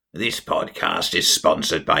This podcast is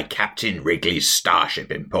sponsored by Captain Wrigley's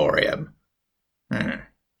Starship Emporium.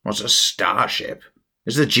 What's a starship?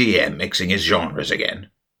 Is the GM mixing his genres again?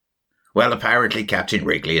 Well, apparently Captain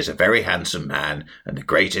Wrigley is a very handsome man and the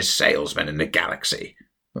greatest salesman in the galaxy.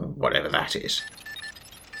 Whatever that is.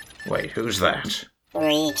 Wait, who's that?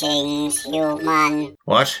 Greetings, human.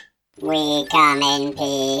 What? We come in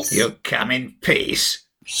peace. You come in peace?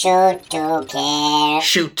 Shoot to kill.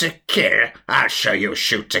 Shoot to kill? I'll show you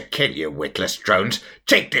shoot to kill, you witless drones.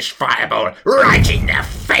 Take this fireball right in the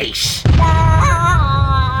face! Ah!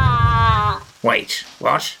 Wait,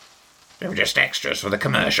 what? They were just extras for the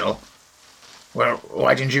commercial. Well,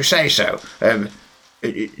 why didn't you say so? Do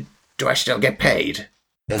I still get paid?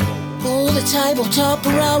 All the tabletop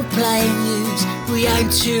role-playing news. We aim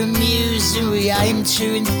to amuse and we aim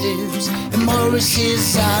to enthuse. And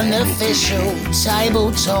Morris's unofficial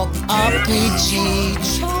tabletop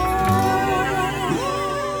RPG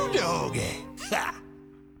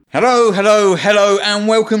Hello, and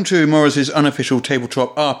welcome to Morris's unofficial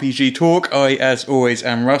tabletop RPG talk. I, as always,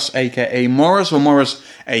 am Russ, aka Morris, or Morris,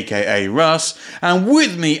 aka Russ. And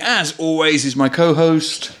with me, as always, is my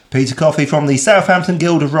co-host... Peter Coffey from the Southampton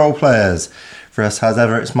Guild of Role Players. For us, as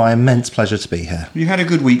ever, it's my immense pleasure to be here. You had a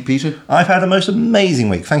good week, Peter? I've had a most amazing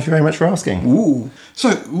week. Thank you very much for asking. Ooh.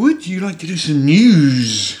 So, would you like to do some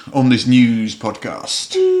news on this news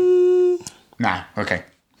podcast? Nah, okay.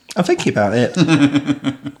 I'm thinking about it.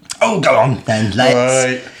 Oh, go on then,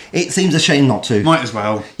 let's. Right. It seems a shame not to. Might as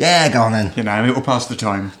well. Yeah, go on then. You know, it'll pass the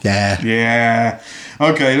time. Yeah. Yeah.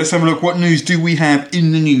 Okay, let's have a look. What news do we have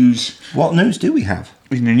in the news? What news do we have?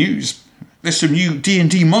 In the news, there's some new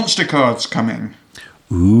D&D monster cards coming.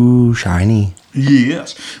 Ooh, shiny.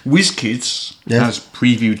 Yes. WizKids Yes. has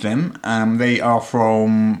previewed them. They are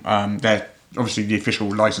from, they're obviously the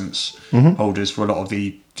official license holders for a lot of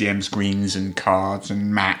the DM screens and cards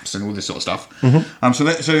and maps and all this sort of stuff. I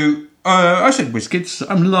said WizKids.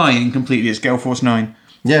 I'm lying completely. It's Gale Force 9.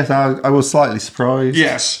 Yes, I was slightly surprised.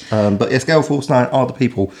 Yes. But yes, Gale Force 9 are the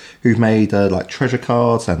people who've made like treasure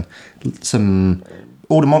cards and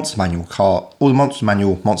all the monster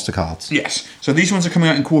manual monster cards. Yes. So these ones are coming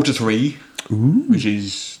out in Q3, which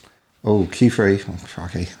is... Oh, Q3. Oh,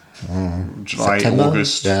 crikey. July, September?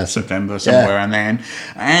 August, Yeah. September, somewhere around then.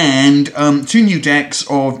 And 2 new decks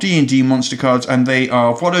of D&D monster cards, and they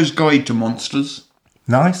are Frodo's Guide to Monsters.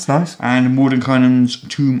 Nice. And Mordenkainen's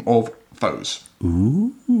Tomb of Foes.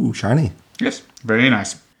 Ooh, shiny. Yes, very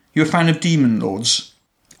nice. You a fan of Demon Lords?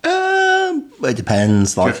 It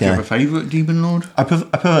depends. Do you have a favourite Demon Lord? I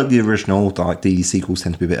prefer the original. Like the sequels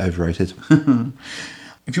tend to be a bit overrated.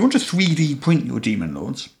 If you want to 3D print your Demon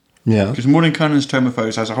Lords, Yeah. because Mordenkainen's Tomb of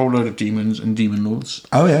Foes has a whole load of demons and Demon Lords.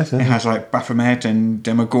 Oh yes. It has like Baphomet and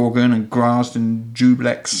Demogorgon and Grazd and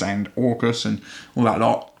Jublex and Orcus and all that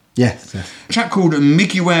lot. Yes. A chap called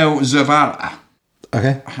Miguel Zavala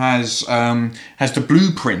Okay. has the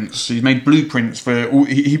blueprints. He's made blueprints for all.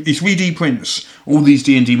 He 3D prints all these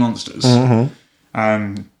D&D monsters.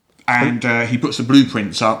 And he puts the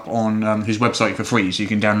blueprints up on his website for free, so you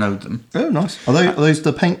can download them. Oh, nice. Are those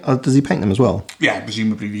the paint? Does he paint them as well? Yeah,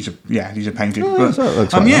 presumably these are painted. Oh, but so it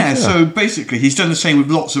looks quite nice, yeah. So basically, he's done the same with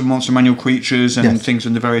lots of Monster Manual creatures and Yes. things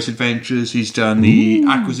from the various adventures. He's done the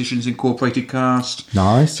Acquisitions Incorporated cast.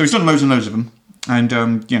 Nice. So he's done loads and loads of them. And,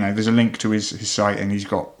 there's a link to his site, and he's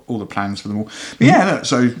got all the plans for them all. But yeah, look,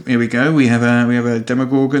 so here we go. We have a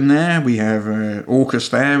Demogorgon there. We have Orcus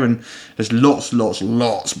there, and there's lots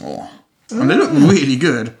more. And they look really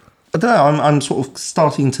good. I don't know. I'm sort of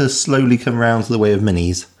starting to slowly come around to the way of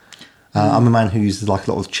minis. I'm a man who uses like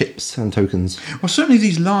a lot of chips and tokens. Well, certainly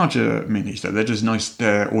these larger minis, though, they're just nice.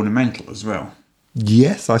 They're ornamental as well.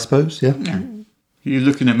 Yes, I suppose. Yeah. You're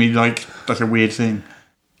looking at me like that's a weird thing.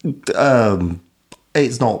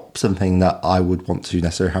 It's not something that I would want to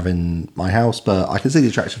necessarily have in my house, but I can see the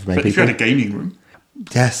attraction for many But if you people. had a gaming room,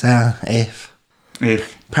 Yes, if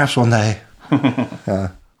perhaps one day.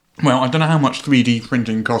 well, I don't know how much 3D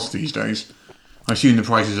printing costs these days. I assume the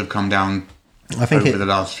prices have come down I think over the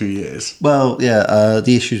last few years. Well, yeah,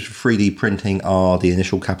 the issues with 3D printing are the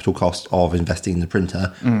initial capital cost of investing in the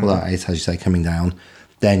printer. Well, that is, as you say, coming down.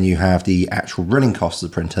 Then you have the actual running costs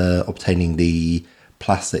of the printer, obtaining the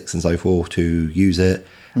plastics and so forth to use it.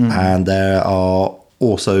 And there are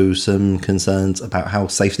also some concerns about how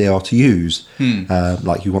safe they are to use.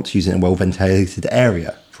 Like you want to use it in a well-ventilated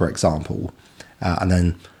area, for example. And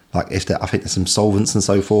then, like, I think there's some solvents and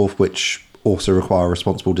so forth, which also require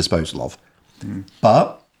responsible disposal of.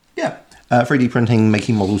 But, yeah, 3D printing,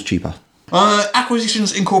 making models cheaper.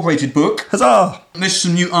 Acquisitions Incorporated book. Huzzah! There's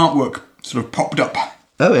some new artwork sort of popped up.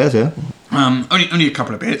 Oh, yes, yeah. Only a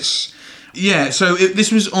couple of bits. Yeah, so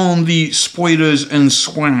this was on the Spoilers and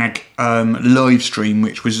Swag live stream,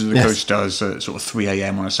 which Wizards of the Coast does at sort of 3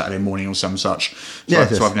 a.m. on a Saturday morning or some such. So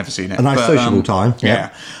I've never seen it. A nice sociable time.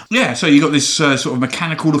 Yeah, so you got this sort of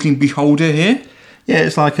mechanical-looking beholder here. Yeah,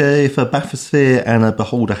 it's like if a bathysphere and a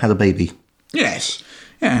beholder had a baby. Yes.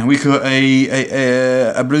 Yeah, we got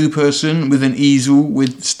a blue person with an easel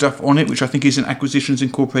with stuff on it, which I think is an Acquisitions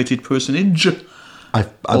Incorporated personage. I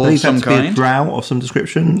believe that to be a drow of some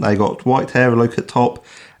description. They got white hair, a low-cut top,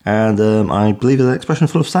 and I believe an expression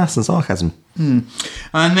full of sass and sarcasm. And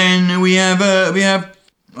then we have,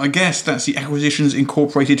 I guess that's the Acquisitions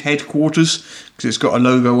Incorporated headquarters, because it's got a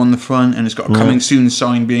logo on the front and it's got a coming soon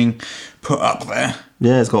sign being put up there.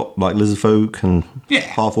 Yeah, it's got like lizard folk and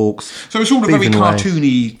half orcs. So it's all a very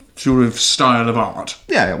cartoony sort of style of art.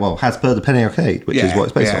 Yeah, well, as per the Penny Arcade, which is what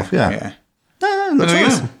it's based off. Yeah. Looks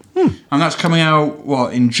nice. And that's coming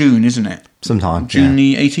out, in June, isn't it? Sometime. June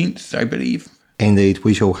the 18th, I believe. Indeed,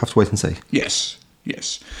 we shall have to wait and see. Yes.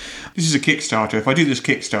 This is a Kickstarter. If I do this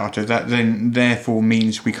Kickstarter, that then therefore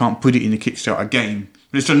means we can't put it in the Kickstarter game.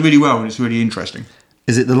 But it's done really well and it's really interesting.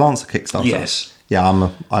 Is it the Lancer Kickstarter? Yes. Yeah,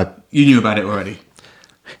 You knew about it already.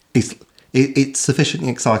 It's sufficiently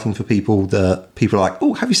exciting for people that people are like,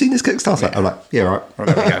 oh, have you seen this Kickstarter? Yeah. I'm like, yeah, right. There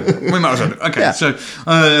we go. We might as well. Okay,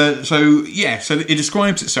 Yeah. So it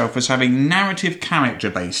describes itself as having narrative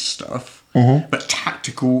character-based stuff, but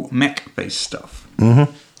tactical mech-based stuff.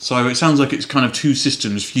 Mm-hmm. So it sounds like it's kind of two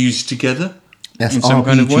systems fused together. Yes, in some RPG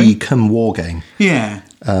kind of way. come war game. Yeah.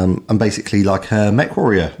 And basically like a Mech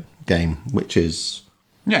Warrior game, which is...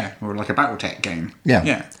 Yeah, or like a BattleTech game.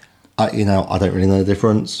 Yeah. I don't really know the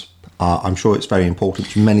difference. I'm sure it's very important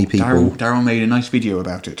to many people. Daryl made a nice video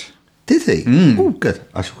about it. Did he? Oh, good.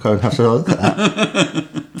 I shall go and have to look at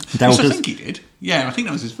that. Yes, I think he did. Yeah, I think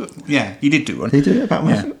that was his book. Yeah, he did do one. Did he do it about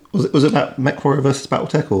Mech? Yeah. Was it about Mech Warrior versus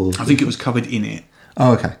BattleTech? Or I think it was covered in it.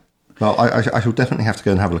 Oh, okay. Well, I shall definitely have to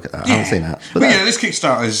go and have a look at that. Yeah. I haven't seen that. But this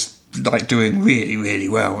Kickstarter's like doing really, really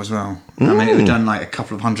well as well. I mean, it had done like a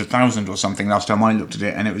couple of 100,000 or something last time I looked at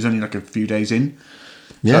it, and it was only like a few days in.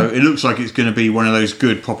 Yeah. So it looks like it's going to be one of those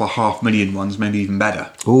good, proper 500,000 ones, maybe even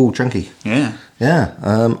better. Oh, chunky. Yeah. Yeah.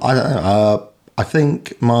 I don't know. I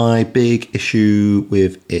think my big issue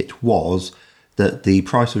with it was that the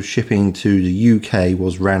price of shipping to the UK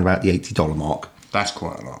was round about the $80 mark. That's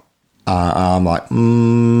quite a lot. I'm like,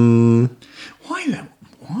 Why then?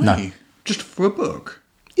 Why? No. Just for a book?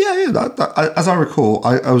 Yeah. As I recall,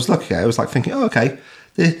 I was looking at it, I was like thinking, oh, okay,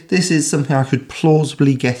 this is something I could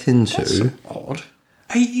plausibly get into. That's odd.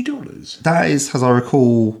 $80? That is, as I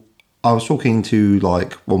recall, I was talking to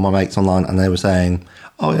like my mates online and they were saying,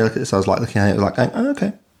 oh yeah, look at this. I was like looking at it like going, oh,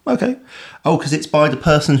 okay. Oh, because it's by the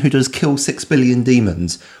person who does Kill 6 Billion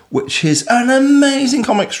Demons, which is an amazing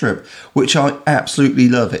comic strip, which I absolutely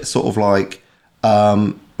love. It's sort of like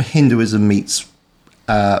Hinduism meets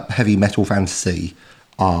heavy metal fantasy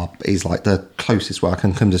is like the closest way I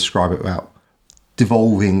can come to describe it without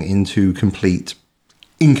devolving into complete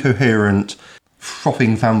incoherent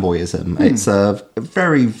frothing fanboyism. It's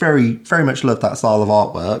very, very, very much love that style of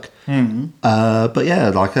artwork. But yeah,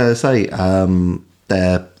 like I say,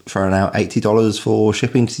 they're throwing out $80 for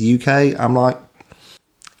shipping to the UK. I'm like,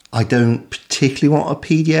 I don't particularly want a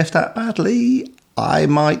PDF that badly. I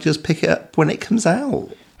might just pick it up when it comes out.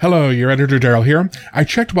 Hello, your editor Daryl here. I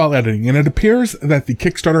checked while editing, and it appears that the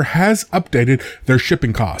Kickstarter has updated their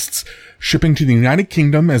shipping costs. Shipping to the United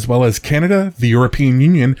Kingdom, as well as Canada, the European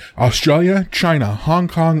Union, Australia, China, Hong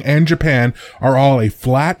Kong, and Japan are all a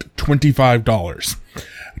flat $25.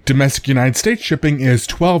 Domestic United States shipping is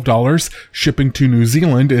 $12. Shipping to New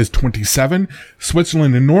Zealand is $27.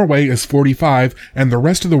 Switzerland and Norway is $45, and the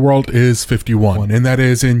rest of the world is $51, and that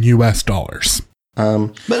is in US dollars.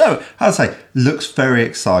 But no, as I say, looks very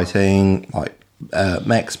exciting. Like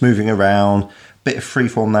mechs moving around, bit of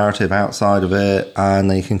freeform narrative outside of it, and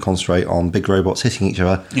then you can concentrate on big robots hitting each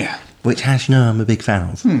other. Yeah, which, as you know, I'm a big fan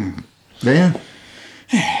of. Yeah.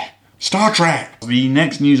 Star Trek. The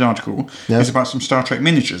next news article is about some Star Trek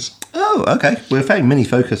miniatures. Oh, okay. We're very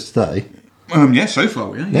mini-focused today. Yeah, so far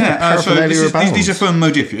we are. Yeah. So these are from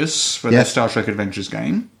Modiphius for their Star Trek Adventures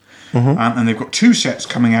game. And they've got 2 sets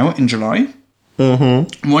coming out in July.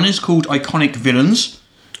 One is called Iconic Villains.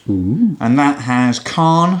 And that has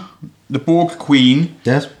Khan, the Borg Queen,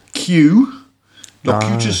 Q,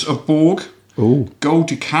 Locutus of Borg,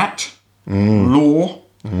 Goldie Cat, Lore,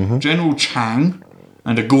 General Chang,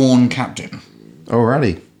 and a Gorn Captain.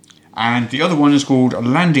 Alrighty. And the other one is called a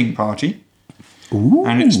Landing Party.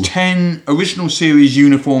 And it's 10 original series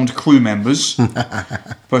uniformed crew members,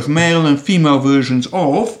 both male and female versions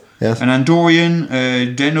of an Andorian,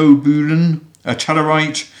 a Denobulan, a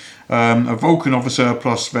Tellarite, a Vulcan officer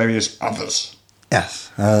plus various others.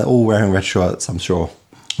 Yes, all wearing red shirts, I'm sure.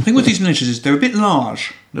 The thing with these miniatures is they're a bit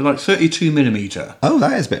large. They're like 32mm. Oh,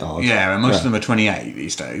 that is a bit odd. Yeah, and most of them are 28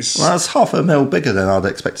 these days. Well, that's half a mil bigger than I'd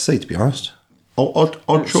expect to see, to be honest. Odd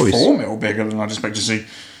choice. 4 mil bigger than I'd expect to see.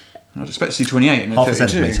 I'd expect to see 28 and Half a 32.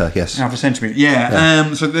 centimetre, yes. Half a centimetre,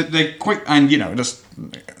 yeah. So they're quite, and just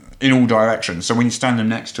in all directions. So when you stand them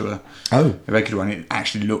next to a regular one, it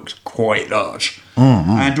actually looked quite large.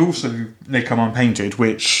 And also, they come unpainted,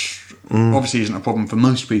 which obviously isn't a problem for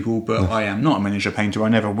most people, but I am not a miniature painter. I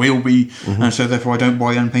never will be, and so therefore I don't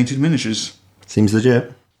buy unpainted miniatures. Seems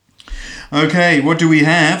legit. Okay, what do we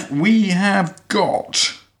have? We have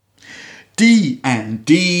got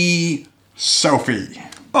D&D Selfie.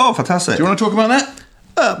 Oh, fantastic. Do you want to talk about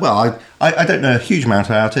that? Well, I don't know a huge amount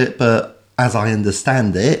about it, but as I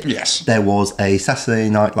understand it, Yes. there was a Saturday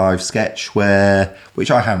Night Live sketch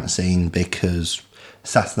which I haven't seen because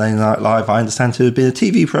Saturday Night Live, I understand to have been a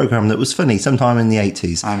TV programme that was funny sometime in the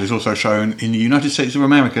 80s. And is also shown in the United States of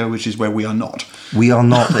America, which is where we are not. We are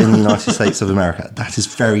not in the United States of America. That is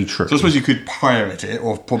very true. So I suppose you could pirate it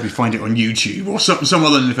or probably find it on YouTube or some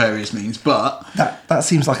other nefarious means, but That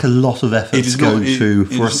seems like a lot of effort It is to go not- it- to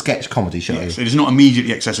it for a is- sketch comedy show. yes, it is not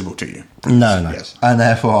immediately accessible to you. No. Yes. And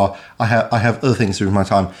therefore, I have other things to do with my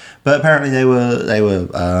time. But apparently, they were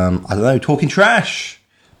I don't know, talking trash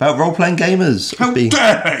about role-playing gamers. How dare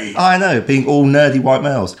they! I know, being all nerdy white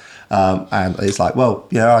males. And it's like, well,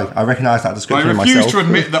 I recognise that I description in refuse myself. to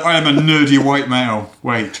admit that I am a nerdy white male.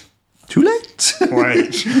 Wait. Too late.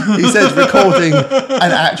 Wait. He says recording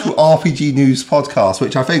an actual RPG news podcast,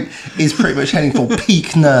 which I think is pretty much heading for peak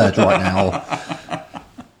nerd right now.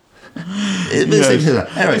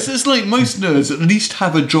 Anyway, It's like most nerds at least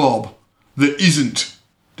have a job that isn't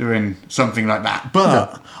doing something like that.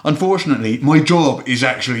 But unfortunately, my job is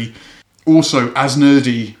actually also as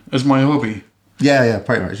nerdy as my hobby. yeah,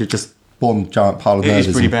 pretty much. You're just one giant pile of It is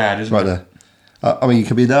nerdism pretty bad, isn't right it? there. I mean, you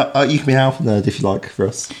can be an alpha nerd if you like for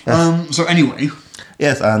us. Yes. So anyway,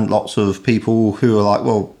 Yes, and lots of people who are like,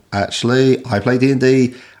 well, actually, I play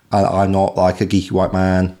D&D, and I'm not like a geeky white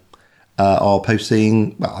man, are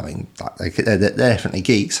posting, well, I mean, they're definitely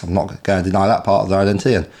geeks. I'm not going to deny that part of their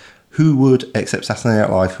identity. And who would, except Saturday Night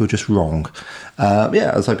Live, who are just wrong?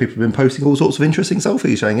 So people have been posting all sorts of interesting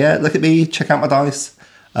selfies, saying, yeah, look at me, check out my dice.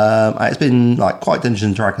 It's been like quite Dungeons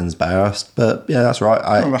and Dragons based, but yeah, that's right.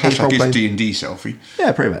 the hashtag is D&D selfie.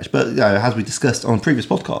 Yeah, pretty much. But as we discussed on a previous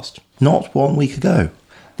podcast, not 1 week ago,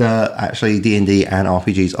 that actually D&D and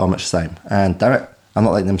RPGs are much the same. And damn it, I'm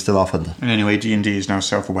not letting them steal our thunder. And anyway, D&D is now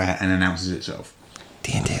self-aware and announces itself.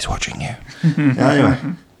 D&D is watching you. Anyway,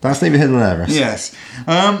 that's neither here nor there, Russ.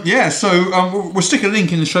 Yes. So we'll stick a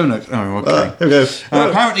link in the show notes. Oh, okay. Here we go.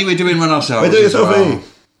 Apparently we're doing one ourselves. We're doing a as well. selfie.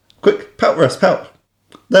 Quick, pelt, Russ, pelt.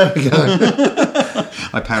 There we go.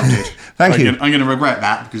 I pouted. Thank you. I'm going to regret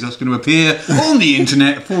that because that's going to appear on the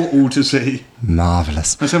internet for all to see.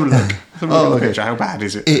 Marvellous. Let's have a look. Let's have a look at the okay. picture. How bad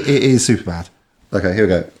is it? It is super bad. Okay, here we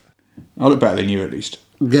go. I look better than you at least.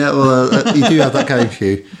 Yeah, well, you do have that going for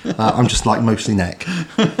you. I'm just like mostly neck.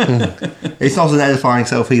 It's not an edifying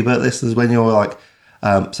selfie, but this is when you're like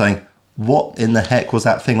saying, "What in the heck was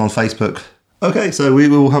that thing on Facebook?" Okay, so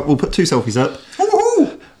we'll put 2 selfies up.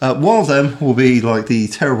 One of them will be like the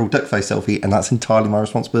terrible duck face selfie, and that's entirely my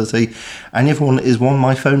responsibility. And the other one is one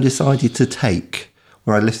my phone decided to take,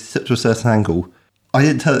 where I lifted it up to a certain angle. I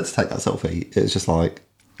didn't tell it to take that selfie. It was just like,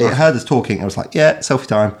 it heard us talking. I was like, yeah, selfie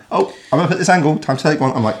time. Oh, I'm going to put this angle. Time to take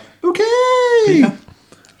one. I'm like, okay.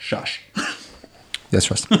 Shush. Yes,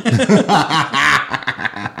 trust.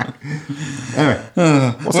 Anyway.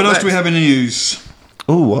 What else do we have in the news?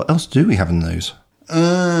 Oh, what else do we have in the news?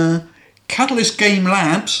 Catalyst Game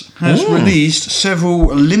Labs has released several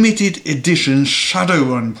limited edition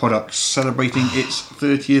Shadowrun products celebrating its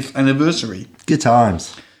 30th anniversary. Good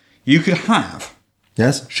times. You could have,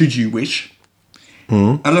 Yes? should you wish,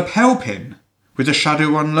 a lapel pin with a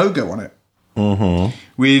Shadowrun logo on it.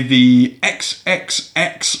 With the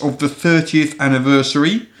XXX of the 30th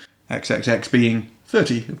anniversary, XXX being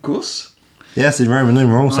 30, of course. Yes, in Roman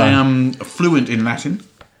numerals. I am fluent in Latin.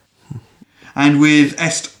 And with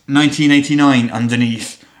Est 1989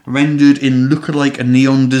 underneath, rendered in lookalike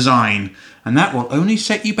neon design. And that will only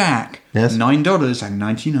set you back Yes.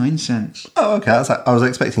 $9.99. Oh, okay. I was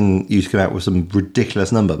expecting you to come out with some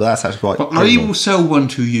ridiculous number, but that's actually quite But I reasonable. will sell one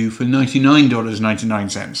to you for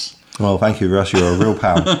 $99.99. Well, thank you, Russ. You're a real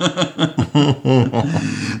pal.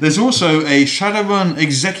 There's also a Shadowrun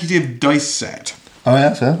Executive Dice set. Oh,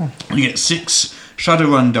 yeah, sir. You get 6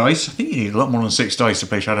 Shadowrun dice. I think you need a lot more than 6 dice to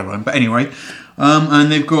play Shadowrun. But anyway,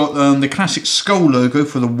 and they've got the classic skull logo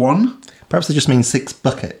for the 1. Perhaps they just mean 6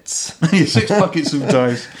 buckets. 6 buckets of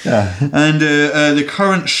dice. Yeah. And the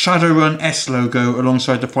current Shadowrun S logo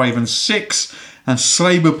alongside the 5 and 6, and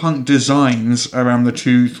Cyberpunk designs around the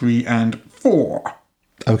 2, 3, and 4.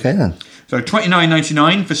 Okay then. So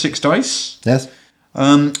 $29.99 for 6 dice. Yes.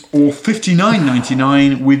 Or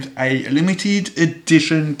 $59.99 with a limited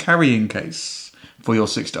edition carrying case for your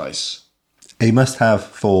 6 dice. A must-have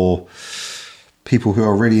for people who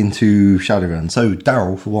are really into Shadowrun. So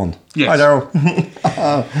Daryl, for one. Yes. Hi, Daryl.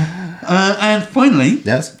 And finally,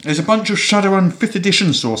 Yes. there's a bunch of Shadowrun 5th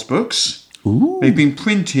edition source books. Ooh. They've been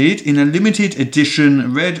printed in a limited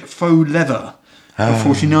edition red faux leather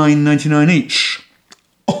for $49.99 each.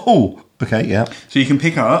 Oh, okay, yeah. So you can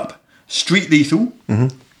pick up Street Lethal,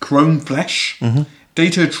 Chrome Flesh,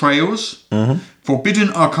 Data Trails, Forbidden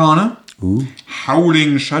Arcana,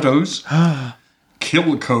 Howling Shadows,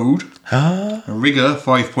 Kill Code, Rigor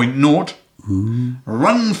 5.0,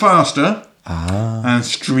 Run Faster, and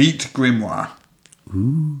Street Grimoire.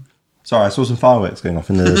 Sorry, I saw some fireworks going off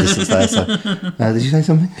in the distance there. So, did you say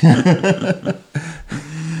something?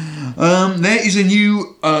 There is a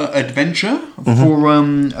new adventure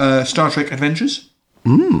for Star Trek Adventures.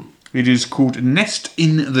 It is called Nest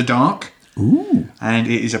in the Dark. And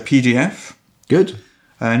it is a PDF. Good.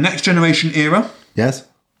 Next Generation Era. Yes.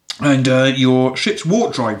 And your ship's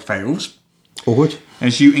warp drive fails Awkward.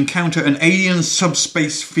 as you encounter an alien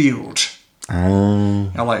subspace field.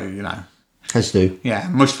 Hello, you know. As you do. Yeah,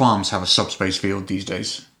 most farms have a subspace field these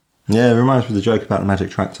days. Yeah, it reminds me of the joke about the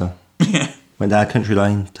magic tractor. Yeah. Went down a country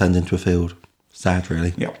lane, turned into a field. Sad,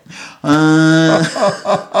 really. Yep.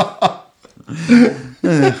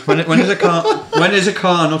 When is a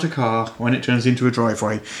car not a car? When it turns into a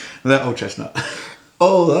driveway. That old chestnut.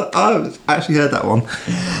 Oh, I've actually heard that one.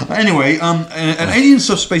 Anyway, an alien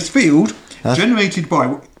subspace field generated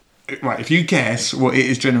by... Right, if you guess what it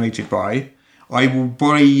is generated by, I will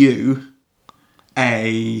buy you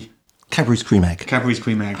a Cadbury's cream egg. Cadbury's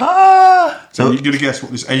cream egg. Ah! So you've got to guess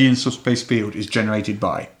what this alien subspace field is generated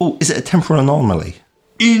by. Oh, is it a temporal anomaly?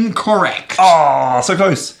 Incorrect. Oh, so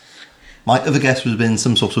close. My other guess would have been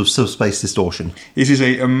some sort of subspace distortion. This is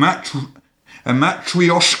a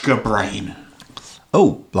Matryoshka brain.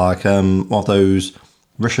 Oh, like one of those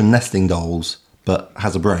Russian nesting dolls, but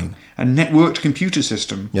has a brain. A networked computer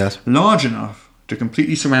system. Yes. Large enough to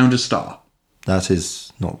completely surround a star. That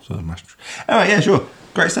is not so much. All right, yeah, sure.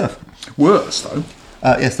 Great stuff. Worse, though.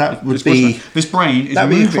 Yes, that would be... This brain is That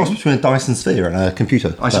would be a moving... cross between a Dyson Sphere and a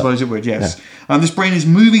computer. I suppose it would, yes. This brain is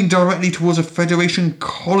moving directly towards a Federation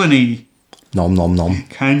colony. Nom, nom, nom.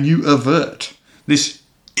 Can you avert this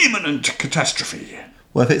imminent catastrophe?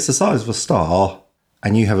 Well, if it's the size of a star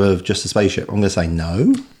and you have just a spaceship, I'm going to say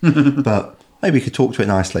no. But maybe you could talk to it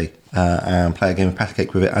nicely and play a game of patty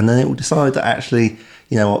cake with it, and then it will decide that actually,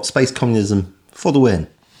 you know what, space communism for the win.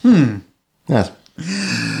 Yes.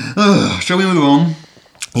 Shall we move on?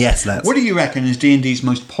 Yes, let's. What do you reckon is D&D's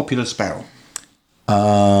most popular spell?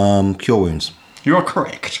 Cure Wounds. You are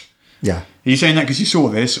correct. Yeah. Are you saying that because you saw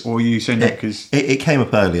this, or are you saying that because... It came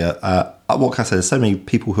up earlier. What can I say? There's so many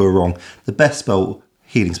people who are wrong. The best spell,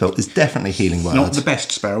 healing spell, is definitely Healing Word. Not the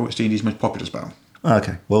best spell, it's D&D's most popular spell.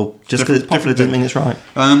 Okay, well, just because it's popular doesn't mean it's right.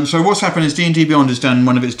 So what's happened is D&D Beyond has done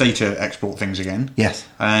one of its data export things again. Yes.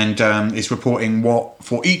 And it's reporting what,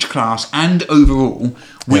 for each class and overall,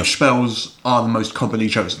 which spells are the most commonly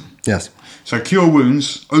chosen. Yes. So Cure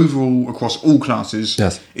Wounds, overall, across all classes,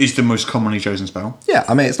 Yes. is the most commonly chosen spell. Yeah,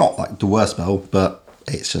 I mean, it's not like the worst spell, but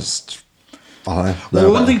it's just... I don't know.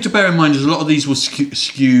 Well, one thing to bear in mind is a lot of these will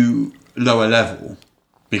skew lower level,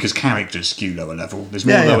 because characters skew lower level. There's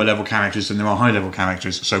more lower level characters than there are high level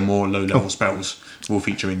characters, so more low level spells will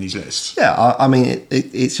feature in these lists. Yeah, I mean,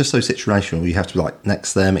 it's just so situational. You have to be like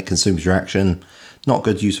next to them, it consumes your action. Not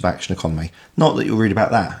good use of action economy. Not that you'll read about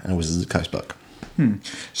that in a Wizards of the Coast book.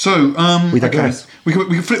 So, We digress. we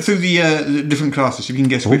can flip through the different classes so you can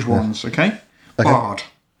guess which ones, okay? Bard.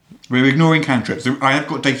 We're ignoring cantrips. I have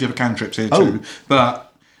got data for cantrips here too,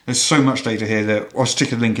 but there's so much data here that I'll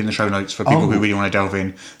stick a link in the show notes for people who really want to delve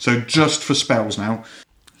in. So just for spells now.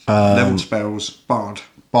 Leveled spells, Bard.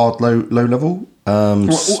 Bard low level.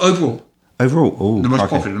 Overall. Overall, oh, The most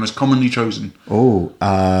popular, the most commonly chosen. Oh,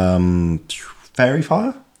 Fairy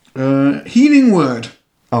Fire. Healing Word.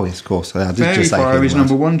 Oh yes, of course. I did Fairy just say Fire Healing is Word.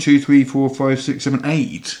 number 1, 2, 3, 4, 5, 6, 7,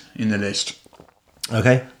 8 in the list.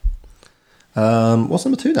 Okay. What's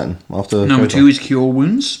number 2 then? After Number 2 is Cure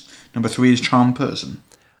Wounds. Number 3 is Charm Person.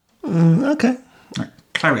 Okay.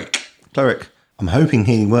 Cleric. Cleric. I'm hoping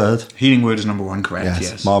Healing Word. Healing Word is number 1, correct?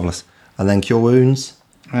 Yes. Marvellous. And then Cure Wounds.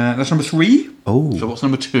 That's number 3. Oh. So what's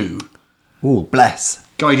number 2? Oh, Bless.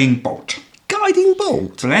 Guiding Bolt. Guiding Bolt.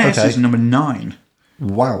 Bolt. Bless Okay. is number 9.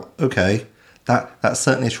 Wow. Okay. That's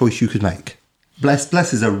certainly a choice you could make. Bless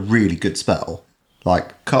is a really good spell.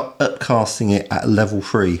 Like upcasting it at level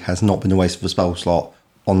 3 has not been a waste of a spell slot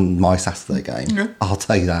on my Saturday game. Okay. I'll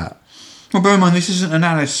tell you that. Well, bear in mind, this isn't an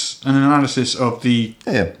analysis of the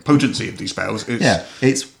Yeah. potency of these spells. It's, Yeah.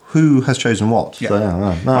 It's who has chosen what. Yeah. So,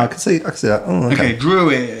 no, I can see that. Oh, Okay,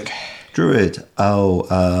 Druid. Druid. Oh,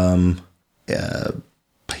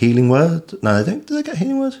 healing word. No, they don't. Do they get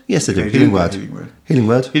healing word? Yes, they do. They do Healing get word. healing word. Healing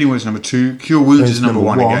word. Healing Word is number 2. Cure Wounds Wounds is number number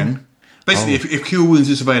 1 one. again. Basically, if Cure Wounds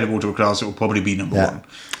is available to a class, it will probably be number Yeah.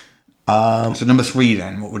 1. So number 3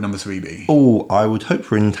 then, what would number 3 be? Oh, I would hope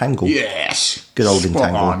for Entangle. Yes. Good old Spot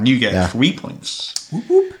Entangle. on. You get Yeah. 3 points.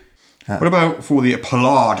 What about for the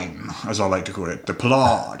Paladin, as I like to call it? The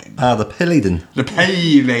Paladin. The Paladin. The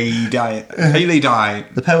Paladin.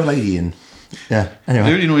 The Paladian. Yeah. It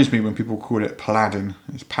Anyway. really annoys me when people call it Paladin.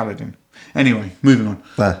 It's Paladin. Anyway, moving on.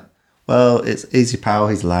 Well, it's easy pal.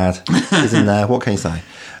 He's a lad. He's in there. What can you say?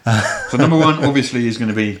 So number 1 obviously is going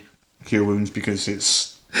to be Cure Wounds because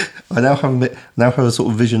it's... I now have a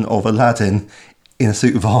sort of vision of Aladdin in a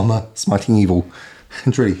suit of armour smiting evil.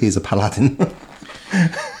 And really, he's a paladin.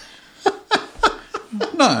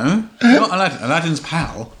 No, not Aladdin. Aladdin's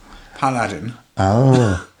pal. Paladin.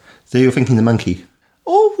 Oh, so you're thinking the monkey?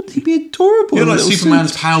 Oh, would he be adorable? You're in a like little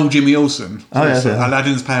Superman's suit? pal, Jimmy Olsen. Oh, yeah, So yeah.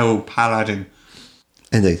 Aladdin's pal, Paladin.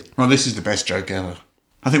 Indeed. Well, this is the best joke ever.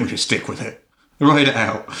 I think we should stick with it. Write it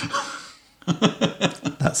out.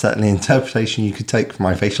 That's certainly an interpretation you could take from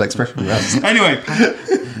my facial expression. Yes. Anyway,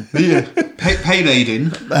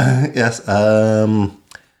 Paladin. Yes.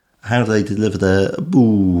 How do they deliver the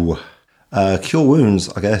Cure Wounds?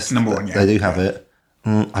 I guess Number 1, yeah. They do have it.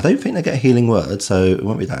 I don't think they get a healing word, so it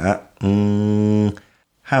won't be that.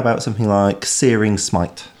 How about something like Searing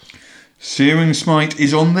Smite? Searing Smite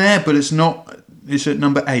is on there, but it's not. It's at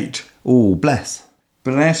number 8. Oh, Bless.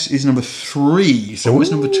 Bless is number 3. So what's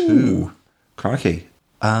number 2? Crikey.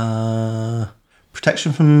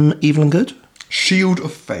 Protection from evil and good? Shield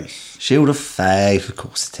of Faith. Shield of Faith, of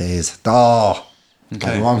course it is. Oh, Okay.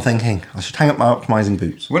 that's what I'm thinking. I should hang up my optimising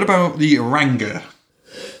boots. What about the Ranga?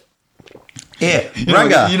 Here, You know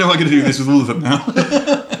Ranga. I'm going to do this with all of them now.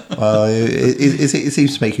 Well, it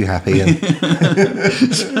seems to make you happy and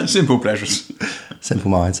Simple pleasures. simple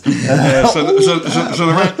minds. Yeah, so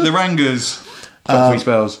the Rangas. Top 3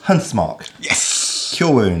 spells. Hunter's Mark. Yes.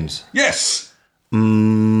 Cure Wounds. Yes.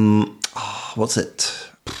 What's it?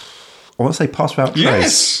 I want to say Pass Without Trace.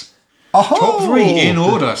 Yes. Oh, Top 3 in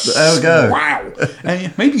order. There we go. Wow.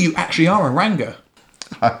 And maybe you actually are a Ranga.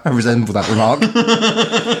 I resemble that remark.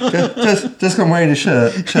 just come wearing a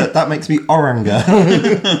shirt. That makes me Oranga.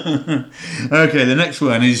 Okay, the next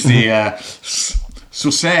one is the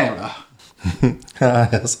Sorcerer.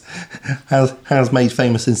 How's made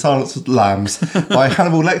famous in Silence of the Lambs by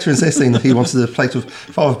Hannibal Lecter insisting that he wanted a plate of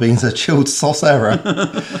fava beans, a chilled sorcerer.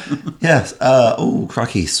 Yes. Oh,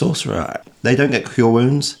 crikey, sorcerer. They don't get cure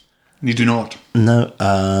wounds. You do not. No.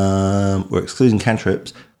 We're excluding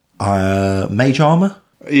cantrips. Mage armor.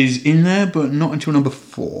 Is in there, but not until number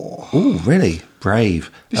 4. Oh, really?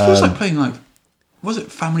 Brave. This feels like playing was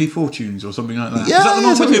it Family Fortunes or something like that? Yeah, Is that the yeah,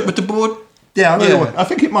 one something- with the board? Yeah, I know. Yeah. the one. I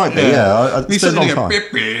think it might be. Yeah, You it's been a long suddenly go, time.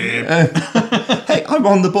 beep, beep. Hey, I'm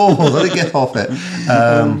on the board. I didn't get off it.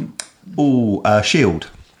 Shield.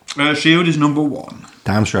 Shield is number 1.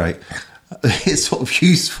 Damn straight. It's sort of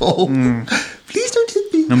useful. Please don't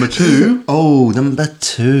hit me. Number 2. Oh, number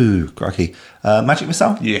 2. Crikey. Magic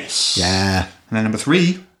Missile? Yes. Yeah. And then number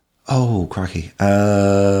 3. Oh, crikey.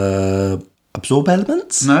 Absorb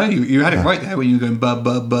Elements? No, you had it right there when you were going buh.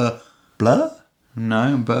 Blur?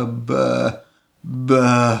 No, buh.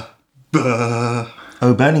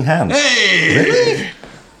 Oh, Burning Hands. Hey! Really?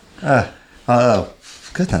 Oh,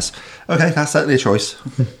 goodness. Okay, that's certainly a choice.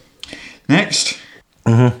 Next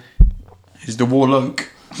is the Warlock.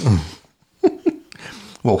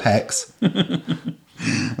 Well, Hex.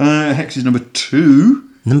 Hex is number 2.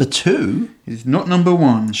 Number 2? It's not number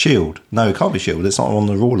 1. Shield. No, it can't be Shield. It's not on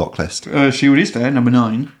the Warlock list. Shield is there, number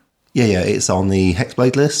 9. Yeah, it's on the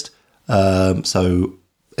Hexblade list. But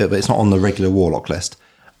it's not on the regular Warlock list.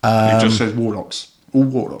 It just says Warlocks. All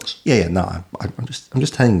Warlocks. Yeah, no, I'm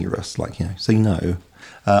just telling you, Russ, so you know.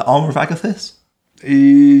 Armor of Agathis?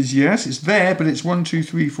 Yes, it's there, but it's 1, 2,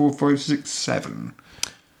 3, 4, 5, 6, 7.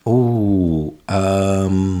 Oh,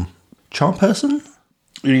 Charm Person?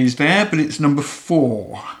 It is there, but it's number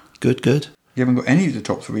 4. Good. You haven't got any of the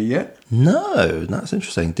top 3 yet. No, that's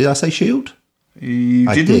interesting. Did I say Shield? You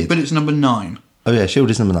I didn't, did. but it's number 9. Oh yeah, Shield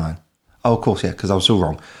is number 9. Oh, of course, yeah, because I was still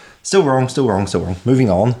wrong. Still wrong. Moving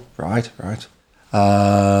on. Right.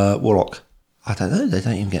 Warlock. I don't know. They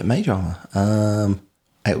don't even get mage armor.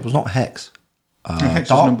 It was not Hex. Hex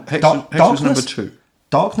was number 2.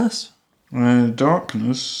 Darkness?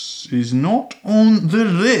 Darkness is not on the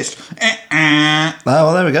list. Oh,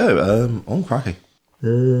 well, there we go. Oh, crikey.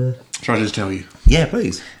 Shall I just tell you? Yeah,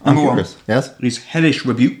 please. Number 1 Yes. is Hellish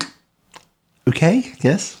Rebuke. Okay,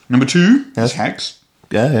 yes. Number 2 Yes. is Hex.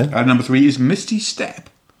 Yeah, yeah. And number 3 is Misty Step.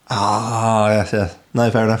 Ah, yes, yes. No,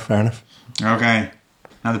 fair enough. Okay.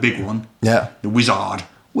 Now the big one. Yeah. The Wizard.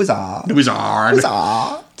 Wizard. The Wizard.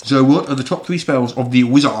 So what are the top 3 spells of the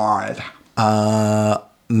Wizard?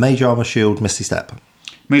 Mage Armor, Shield, Misty Step.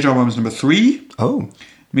 Mage Armor is number 3. Oh.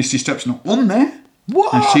 Misty Step's not on there.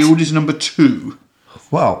 What? And Shield is number 2.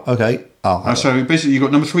 Wow, okay. Oh, So basically you've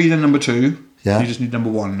got number 3 then number 2. Yeah. You just need number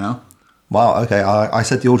 1 now. wow, okay. I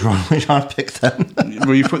said the order on which I picked them.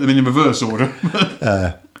 Well, you put them in reverse order.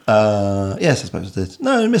 Yes, I suppose I did.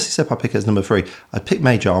 No, Misty Step I pick as number 3. I picked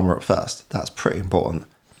Mage Armor up first. That's pretty important.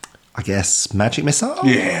 I guess Magic Missile?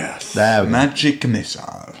 Yes. There we go. Magic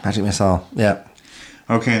Missile. Magic Missile, yeah.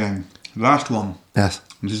 Okay then. Last one. Yes.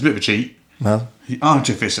 This is a bit of a cheat. Well, The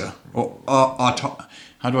Artificer. Or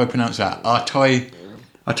how do I pronounce that? Artificer.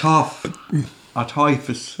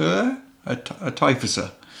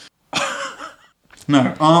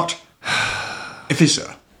 No,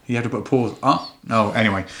 Artificer. You had to put a pause. No,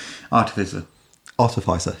 anyway. Artificer.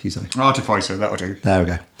 Artificer, you say. Artificer, that'll do. There we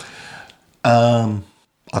go.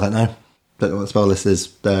 I don't know. Don't know what the spell list is.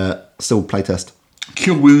 Still playtest.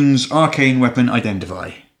 Cure wounds, arcane weapon,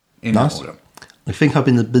 identify. In Nice. order. I think I've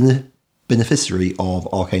been the beneficiary of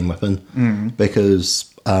Arcane Weapon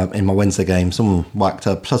because in my Wednesday game, someone whacked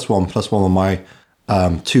a +1/+1 on my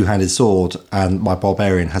two-handed sword, and my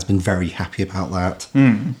Barbarian has been very happy about that.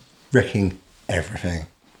 Wrecking everything.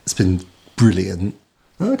 It's been brilliant.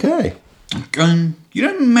 Okay.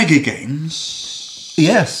 Mega Games?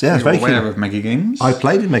 Yes, You're very aware keen. of Mega Games? I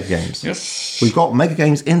played in Mega Games. Yes. We've got Mega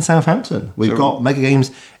Games in Southampton. We've got Mega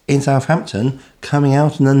Games in Southampton coming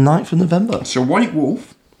out on the 9th of November. So White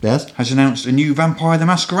Wolf Yes. has announced a new Vampire the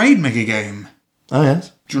Masquerade Mega Game. Oh,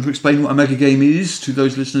 yes. Do you want to explain what a Mega Game is to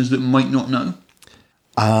those listeners that might not know?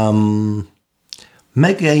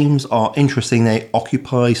 Mega games are interesting. They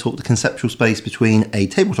occupy sort of the conceptual space between a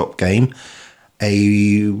tabletop game,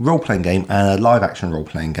 a role-playing game, and a live-action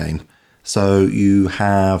role-playing game. So you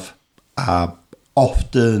have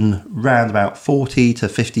often round about 40 to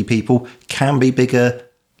 50 people, can be bigger,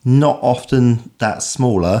 not often that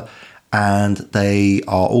smaller, and they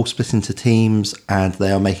are all split into teams, and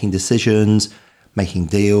they are making decisions, making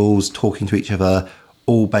deals, talking to each other,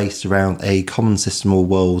 all based around a common system or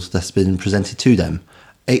world that's been presented to them.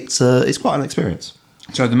 It's quite an experience.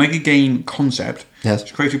 So the Mega Game concept Yes.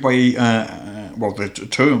 was created by, the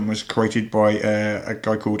term was created by a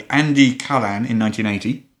guy called Andy Callan in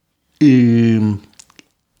 1980.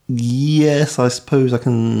 Yes, I suppose I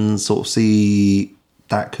can sort of see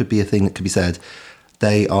that could be a thing that could be said.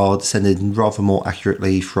 They are descended rather more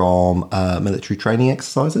accurately from military training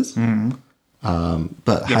exercises.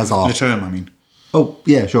 But Yeah, has our... the term, I mean. Oh,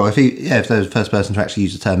 yeah, sure. If they're the first person to actually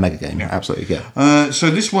use the term mega game, absolutely, yeah. So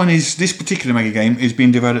this particular Mega Game is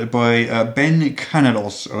being developed by Ben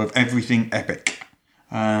Canalos of Everything Epic.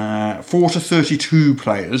 4 to 32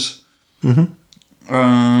 players. 4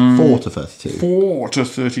 to 32. 4 to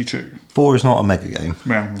 32. 4 is not a mega game.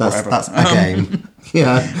 Well, whatever. That's a game.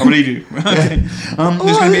 Yeah. I believe you. Okay.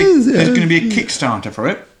 There's going to be a Kickstarter for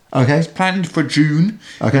it. Okay. Planned for June.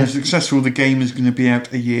 Okay. And if successful, the game is going to be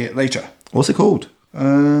out a year later. What's it called?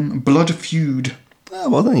 Blood Feud. Oh,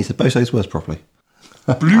 well, then you said both those words properly.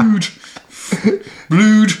 Blood Feud.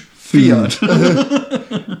 Blood Feud?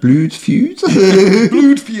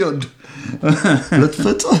 Blood Feud.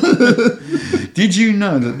 Bloodfoot? Did you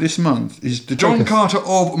know that this month is the John Carter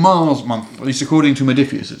of Mars month? At least according to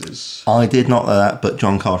Modifius it is. I did not know that, but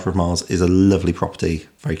John Carter of Mars is a lovely property.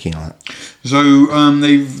 Very keen on that. So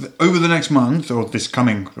they've, over the next month, or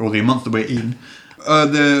the month that we're in,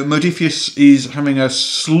 the Modifius is having a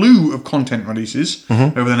slew of content releases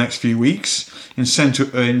over the next few weeks in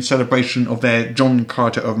celebration of their John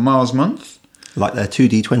Carter of Mars month. Like their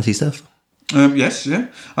 2D20 stuff? Yes, yeah.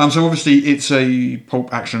 So obviously it's a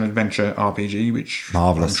pulp action adventure RPG, which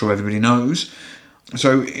Marvellous. I'm sure everybody knows.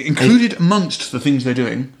 So included amongst the things they're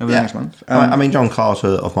doing over the next month. I mean, John Carter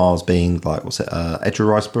of Mars being like, what's it, Edgar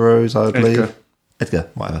Rice Burroughs, I believe? Edgar,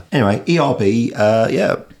 whatever. Anyway, ERB,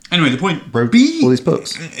 yeah. Anyway, the point Wrote B all these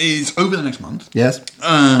books. is over the next month. Yes.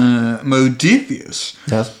 Modifius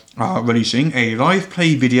Yes. are releasing a live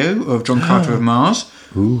play video of John Carter of Mars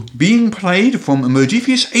being played from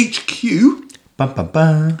Modifius HQ Bum, bum,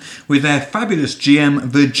 bum. with their fabulous GM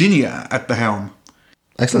Virginia at the helm.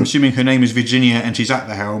 I'm Excellent. assuming her name is Virginia and she's at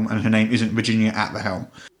the helm, and her name isn't Virginia at the helm.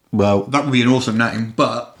 Well, That would be an awesome name.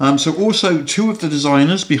 But so also two of the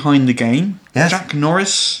designers behind the game, Yes. Jack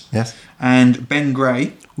Norris yes. and Ben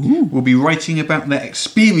Gray, will be writing about their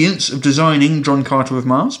experience of designing John Carter of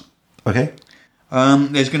Mars. Okay.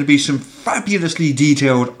 There's going to be some fabulously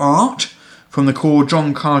detailed art from the core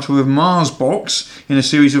John Carter of Mars box in a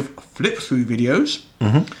series of flip-through videos.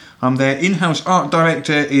 Their in-house art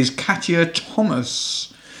director is Katia Thomas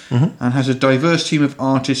and has a diverse team of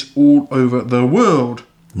artists all over the world.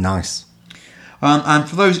 Nice. And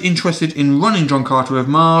for those interested in running John Carter of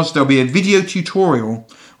Mars, there'll be a video tutorial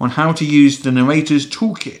on how to use the narrator's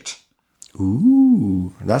toolkit.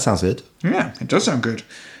 Ooh, that sounds good. Yeah, it does sound good.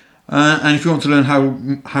 And if you want to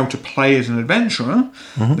learn how to play as an adventurer,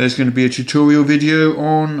 there's going to be a tutorial video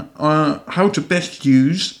on how to best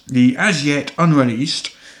use the as yet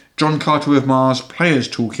unreleased John Carter of Mars Player's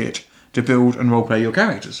Toolkit to build and roleplay your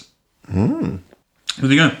characters. There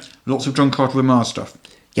you go. Lots of John Carter of Mars stuff.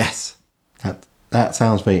 Yes. That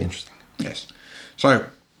sounds very interesting. Yes. So,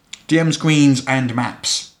 DM screens and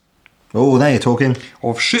maps Oh, now you're talking.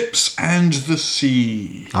 of ships and the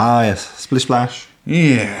sea. Ah, yes. Splish Splash.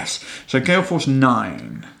 Yes. So Gale Force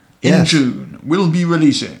 9 in Yes. June will be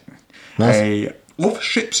releasing Nice. a Of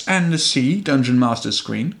Ships and the Sea Dungeon Master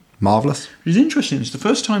screen. Marvellous. It's interesting. It's the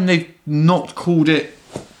first time they've not called it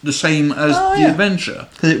the same as the adventure.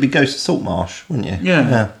 Because it'd be Ghost of Saltmarsh, wouldn't you?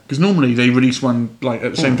 Yeah. Because normally they release one like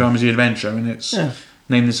at the same time as the adventure and it's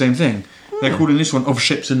named the same thing. They're calling this one Of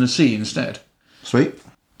Ships and the Sea instead. Sweet.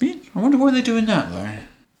 I wonder why they're doing that though.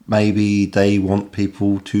 Maybe they want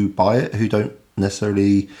people to buy it who don't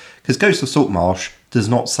necessarily... Because Ghost of Saltmarsh does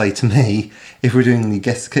not say to me, if we're doing the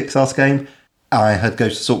Guess the Kickstarter game, I had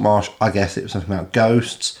Ghost of Saltmarsh, I guess it was something about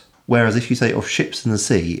ghosts. Whereas if you say Of Ships in the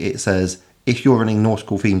Sea, it says, if you're running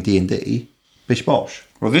nautical themed D&D, bish bosh.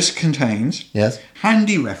 Well, this contains Yes.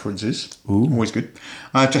 handy references, always good,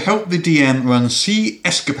 to help the DM run sea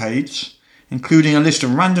escapades, including a list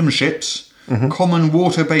of random ships, common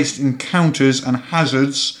water-based encounters and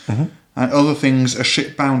hazards, and other things a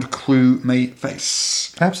ship-bound crew may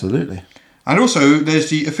face. Absolutely. And also, there's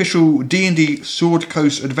the official D&D Sword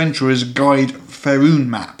Coast Adventurers Guide Faerun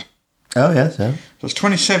map. Oh, yes, yeah. So it's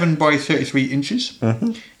 27 by 33 inches.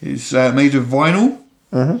 It's made of vinyl,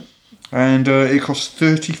 and it costs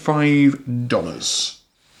 $35.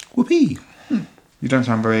 Whoopee. You don't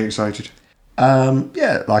sound very excited.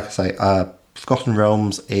 Yeah, like I say, Forgotten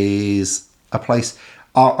Realms is a place...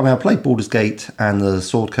 I played Baldur's Gate and the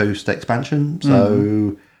Sword Coast expansion,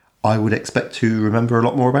 so I would expect to remember a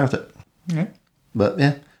lot more about it. Yeah. But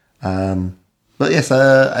yeah. But yes,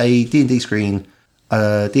 a D&D screen,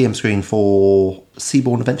 DM screen for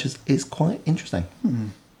Seaborn Adventures is quite interesting.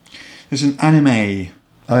 There's an anime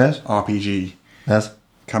Oh, yes? RPG Yes.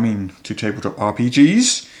 coming to tabletop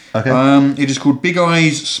RPGs. Okay. It is called Big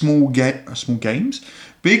Eyes Small Games.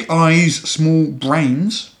 Big Eyes Small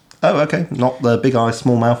Brains. Oh, okay. Not the Big Eye,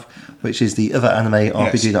 Small Mouth, which is the other anime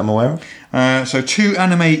RPG that I'm aware of. So two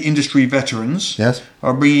anime industry veterans Yes.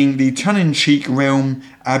 are bringing the tongue-in-cheek realm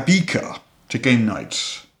Abika to game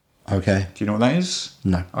nights. Okay. Do you know what that is?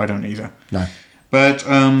 No. I don't either. No. But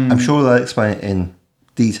I'm sure they'll explain it in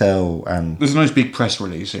detail and... there's a nice big press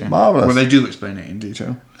release here. Marvellous. Well, they do explain it in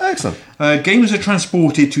detail. Excellent. Gamers are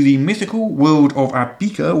transported to the mythical world of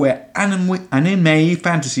Abika, where anime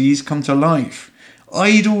fantasies come to life.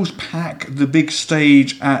 Idols pack the big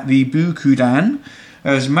stage at the Bukudan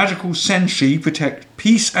as magical senshi protect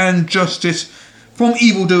peace and justice from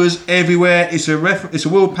evildoers everywhere. It's a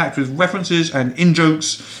world packed with references and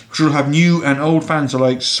in-jokes, which will have new and old fans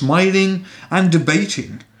alike smiling and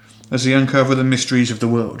debating as they uncover the mysteries of the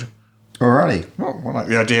world. Alrighty. Well, I like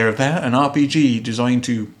the idea of that. An RPG designed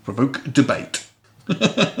to provoke debate.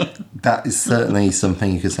 That is certainly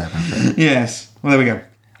something you could say about it. Yes. Well, there we go.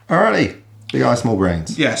 Alrighty. Big Eye, Small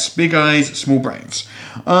Brains. Yes, Big Eyes, Small Brains.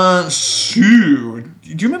 So, do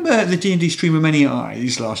you remember the D&D stream of Many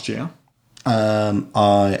Eyes last year?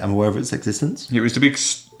 I am aware of its existence. It was the big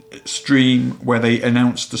stream where they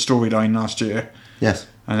announced the storyline last year. Yes.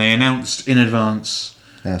 And they announced in advance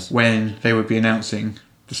Yes. when they would be announcing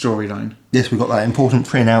the storyline. Yes, we got that important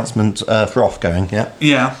pre-announcement for off going, yeah.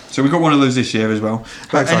 Yeah, so we got one of those this year as well.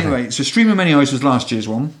 But exciting. anyway, so Stream of Many Eyes was last year's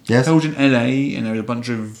one. Yes. Held in LA, and there was a bunch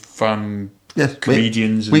of fun Yes,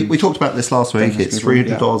 comedians. We talked about this last week. famous It's people,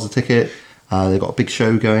 $300 a ticket. They've got a big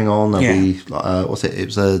show going on. There'll be, what's it? It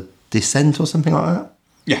was a Descent or something like that?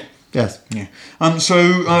 Yeah. Yes. Yeah. So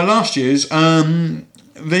last year's,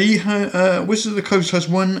 they Wizards of the Coast has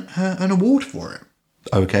won an award for it.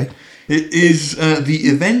 Okay. It is the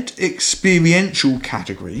event experiential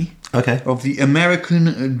category. Okay. of the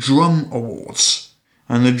American Drum Awards.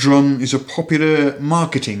 And the Drum is a popular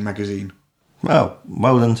marketing magazine. Well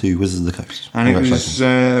done to Wizards of the Coast. And it was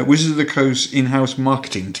Congratulations. Wizards of the Coast in-house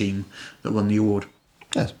marketing team that won the award.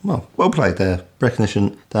 Yes, well played. Their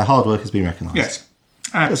recognition, their hard work has been recognised. Yes,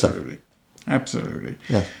 absolutely. Absolutely.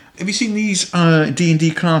 Yeah. Have you seen these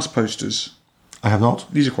D&D class posters? I have not.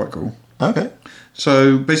 These are quite cool. Okay.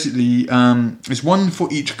 So basically, it's one for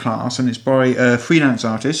each class, and it's by a freelance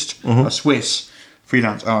artist, a Swiss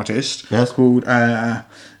freelance artist, Yes. called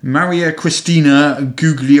Maria Cristina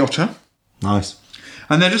Gugliotta. Nice.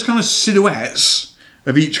 And they're just kind of silhouettes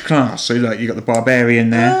of each class. So like you got the barbarian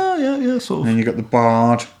there, Yeah, sort and of. then you got the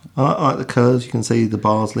bard, I like the colours. You can see the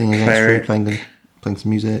bars leaning against Cleric. through, playing some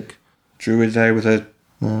music. druid there with a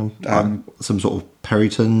Some sort of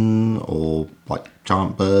Periton or like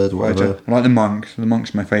giant bird or whatever. I like the monk. The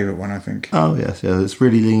monk's my favourite one, I think. Oh yes, yeah. It's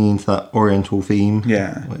really leaning into that Oriental theme.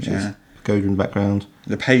 Yeah, which yeah. is golden background.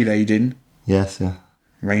 The paladin, Yes, yeah,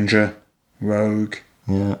 ranger, rogue,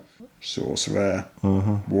 yeah, sorcerer,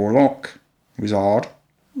 warlock, wizard.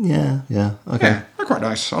 yeah. Okay. Yeah, they're quite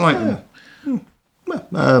nice. I like them.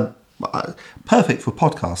 Perfect for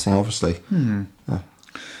podcasting, obviously.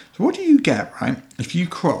 So what do you get, right, if you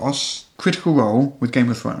cross Critical Role with Game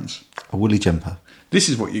of Thrones? A woolly jumper. This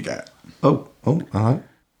is what you get. Oh, all right.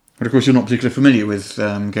 But of course, you're not particularly familiar with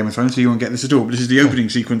Game of Thrones, so you won't get this at all. But this is the opening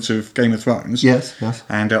sequence of Game of Thrones. Yes.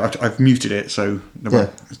 And I've muted it, so... Yeah.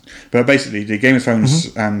 But basically, the Game of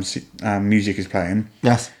Thrones music is playing,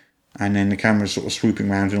 Yes. and then the camera's sort of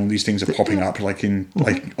swooping around, and all these things are popping up, like in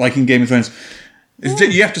Game of Thrones.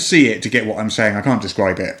 You have to see it to get what I'm saying. I can't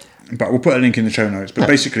describe it, but we'll put a link in the show notes. But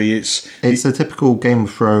basically, it's a typical Game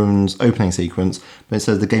of Thrones opening sequence, but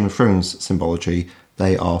instead of the Game of Thrones symbology,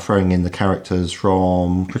 they are throwing in the characters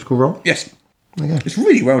from Critical Role. yes, There you go. it's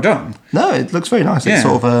really well done. No, it looks very nice. Yeah. It's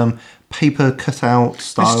sort of paper cutout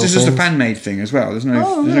style. This is just a things. fan made thing as well. There's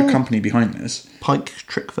no company behind this. Pike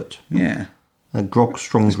Trickfoot. Yeah, Grog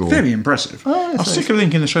Strongdraw. very impressive. Oh, I'll stick a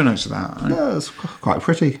link in the show notes to that. Yeah, it's quite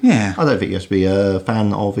pretty. Yeah. I don't think you have to be a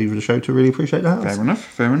fan of either the show to really appreciate that. Fair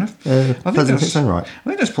enough. Pleasant in its own right. I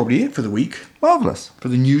think that's probably it for the week. Marvellous. For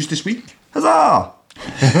the news this week. Huzzah!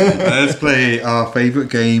 Let's play our favourite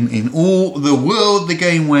game in all the world, the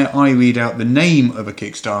game where I read out the name of a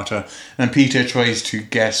Kickstarter and Peter tries to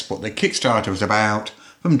guess what the Kickstarter was about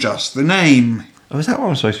from just the name. Oh, is that what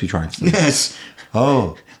I'm supposed to be trying to do? Yes,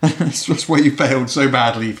 Oh. that's just where you failed so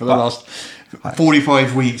badly for the last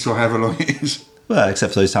 45 weeks or however long it is. Well,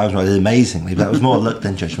 except for those times where I did amazingly, but that was more luck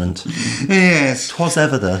than judgment. Yes. 'Twas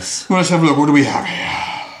ever thus. Well, let's have a look. What do we have here?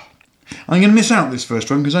 I'm going to miss out this first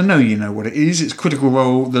one because I know you know what it is. It's Critical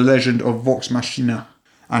Role, The Legend of Vox Machina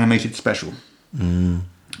Animated Special. You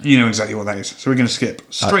know exactly what that is. So we're going to skip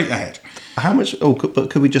straight ahead. How much... Oh, but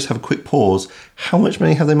could we just have a quick pause? How much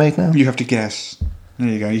money have they made now? You have to guess. There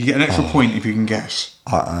you go. You get an extra point if you can guess.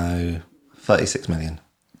 36 million.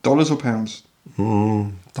 Dollars or pounds?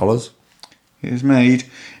 Dollars? It has made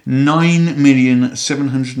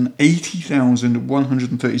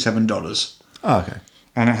 $9,780,137. Oh, okay.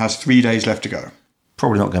 And it has 3 days left to go.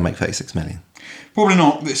 Probably not going to make 36 million. Probably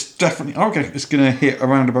not. It's definitely... Okay, it's going to hit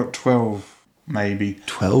around about 12, maybe.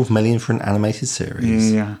 12 million for an animated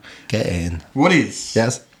series. Yeah. Get in. What is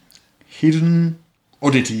Yes? Hidden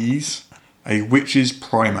Oddities, a Witch's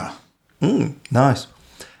Primer? Nice.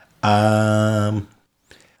 I'm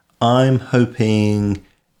hoping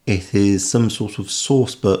it is some sort of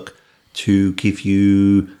source book to give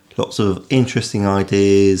you lots of interesting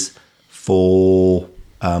ideas for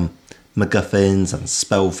MacGuffins and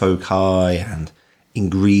spell foci and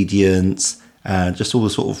ingredients and just all the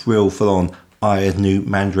sort of real full-on Iron Newt,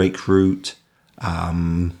 Mandrake Root,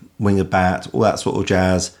 Wing of Bat, all that sort of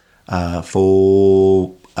jazz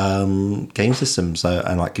for game systems,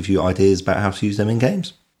 and like give you ideas about how to use them in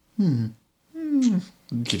games.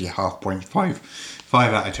 Give you half point. 5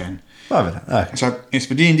 out of 10. Okay. So it's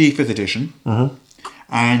for D&D 5th edition,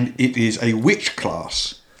 and it is a witch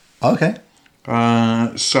class. Okay.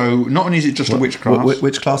 So not only is it just a witch class,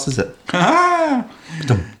 Which class is it?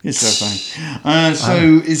 it's so funny.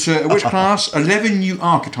 So it's a witch class. 11 new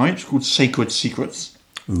archetypes called Sacred Secrets.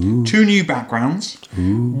 2 new backgrounds.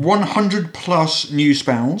 100 plus new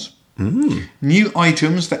spells. New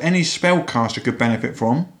items that any spellcaster could benefit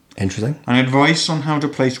from. Interesting. And advice on how to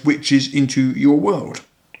place witches into your world.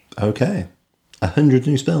 Okay. 100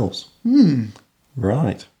 new spells.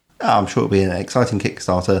 Right. I'm sure it'll be an exciting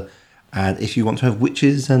Kickstarter. And if you want to have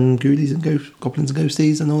witches and ghoulies and goblins and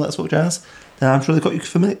ghosties and all that sort of jazz, then I'm sure they've got you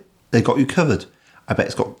covered. I bet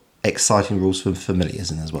it's got exciting rules for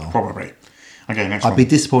familiars in as well. Probably. Okay, next I'd one. be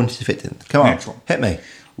disappointed if it didn't. Come on, Next one. hit me.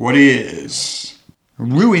 What is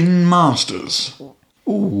Ruin Masters?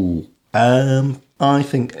 Ooh. I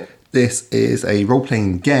think this is a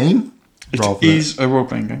role-playing game. It is a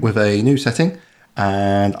role-playing game. With a new setting.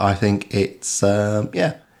 And I think it's,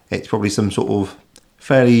 it's probably some sort of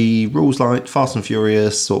fairly rules-light, Fast and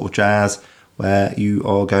Furious sort of jazz, where you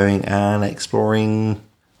are going and exploring,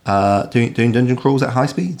 doing dungeon crawls at high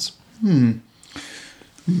speeds.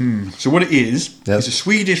 So what it is, it's a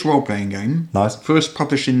Swedish role-playing game. Nice. First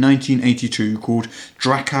published in 1982, called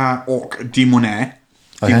Drakar och Demoner.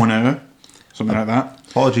 Demoner, something like that.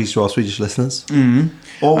 Apologies to our Swedish listeners.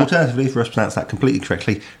 Or alternatively, if us pronounce that completely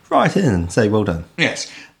correctly, write in and say well done. Yes.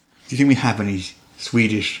 Do you think we have any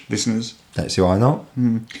Swedish listeners? Don't see why not.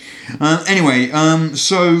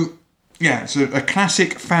 It's a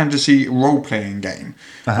classic fantasy role-playing game.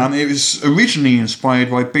 It was originally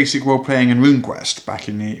inspired by basic role-playing and RuneQuest back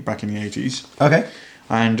in the 80s. Okay.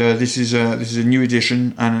 And this is a new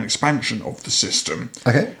edition and an expansion of the system.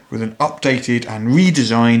 Okay. With an updated and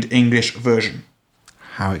redesigned English version.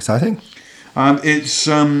 How exciting. It's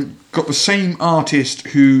got the same artist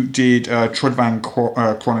who did Trudvang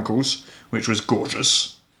Chronicles, which was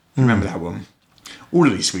gorgeous. Remember that one? All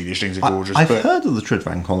of these Swedish things are gorgeous. I've heard of the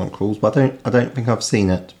Trudvang Chronicles, but I don't think I've seen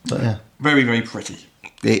it. But yeah, very, very pretty.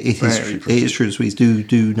 It is true. The Swedes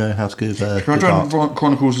do know how to give Trudvang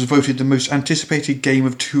Chronicles was voted the most anticipated game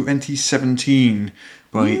of 2017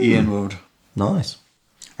 by Ian Ward. Nice.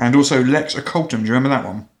 And also Lex Occultum. Do you remember that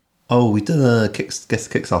one? Oh, we did a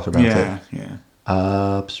Kickstarter about it.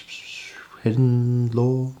 Yeah. Hidden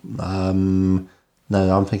Law.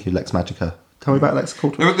 No, I'm thinking Lex Magica. Tell me about Lex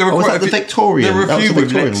Occultum. There were the Victorian? There were a few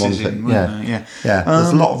with Victorian Lexes one. in, Yeah.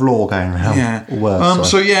 There's a lot of lore going around. Yeah. Or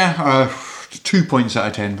worse, 2 points out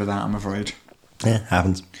of 10 for that, I'm afraid. Yeah,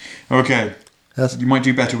 happens. Okay. Yes. You might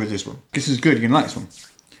do better with this one. This is good. You're going to like this one.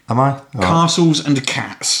 Am I? Castles and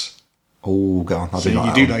Cats. Oh, God. I do You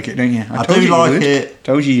like do that. like it, don't you? I do like it.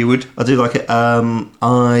 Told you would. I do like it.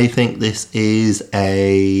 I think this is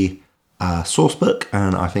a source book,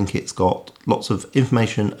 and I think it's got lots of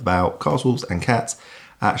information about castles and cats.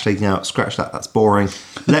 Actually, scratch that. That's boring.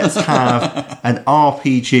 Let's have an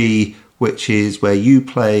RPG, which is where you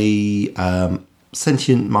play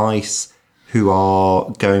sentient mice who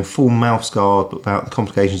are going full mouse guard, but without the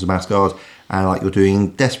complications of mouse guard, and like you're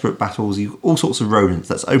doing desperate battles, all sorts of rodents.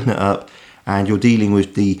 Let's open it up, and you're dealing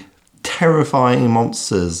with the terrifying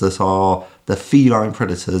monsters that are the feline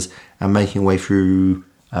predators, and making way through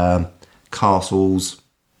castles.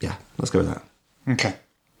 Yeah, let's go with that. Okay.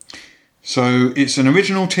 So it's an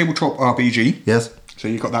original tabletop RPG. Yes. So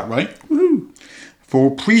you got that right. Woohoo!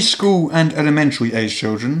 For preschool and elementary age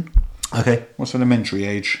children. Okay. What's elementary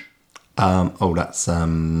age? That's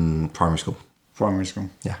primary school. Primary school.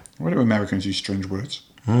 Yeah. Why do Americans use strange words?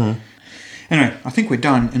 Anyway, I think we're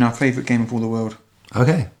done in our favourite game of all the world.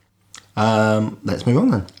 Okay. Let's move on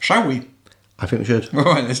then. Shall we? I think we should. All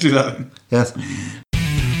right, let's do that then. Yes.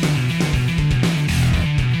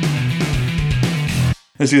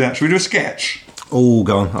 Let's do that. Should we do a sketch? Oh,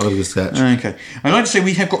 go on. I love this sketch. Okay. I'd like to say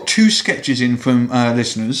we have got 2 sketches in from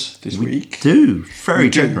listeners this week. Do. Very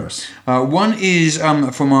generous. One is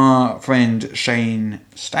from our friend Shane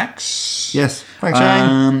Stacks. Yes. Thanks,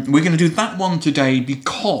 Shane. We're going to do that one today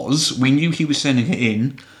because we knew he was sending it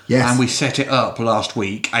in. Yes. And we set it up last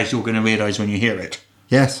week, as you're going to realise when you hear it.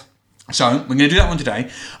 Yes. So, we're going to do that one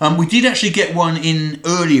today. We did actually get one in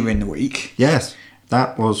earlier in the week. Yes.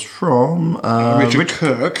 That was from Richard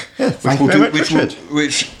Kirk. Yeah, thank you very much, Richard.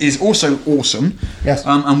 Which is also awesome. Yes.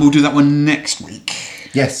 And we'll do that one next week.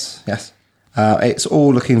 Yes. It's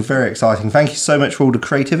all looking very exciting. Thank you so much for all the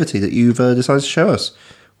creativity that you've decided to show us.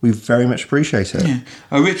 We very much appreciate it. Yeah.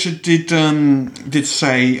 Richard did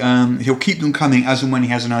say he'll keep them coming as and when he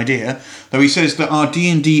has an idea. Though he says that our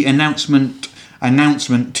D&D announcement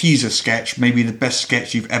teaser sketch may be the best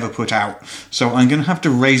sketch you've ever put out. So I'm going to have to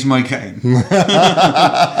raise my game.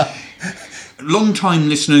 Long-time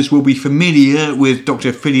listeners will be familiar with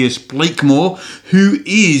Dr. Phileas Blakemore, who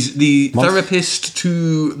is the therapist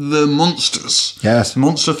to the monsters. Yes.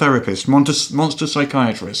 Monster therapist, monster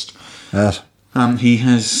psychiatrist. Yes. He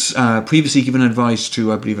has previously given advice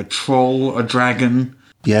to, I believe, a troll, a dragon.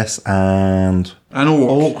 Yes, and... An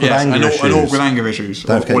orc. Orc with anger issues. An orc with anger issues.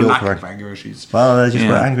 Don't forget or the lack orc of anger issues. Well, they just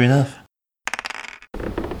weren't angry enough.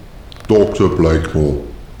 Dr. Blakemore,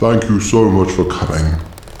 thank you so much for coming.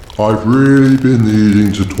 I've really been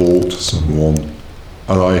needing to talk to someone,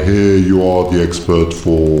 and I hear you are the expert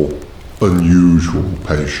for unusual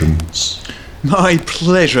patients. My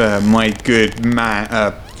pleasure, my good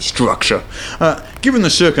man, Structure. Given the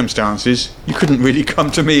circumstances, you couldn't really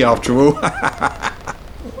come to me after all.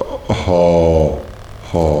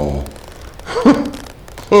 Ha.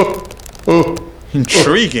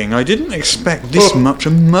 Intriguing. I didn't expect this much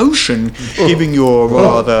emotion, given your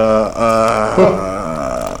rather,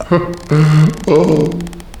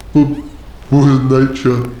 With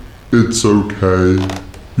nature, it's okay.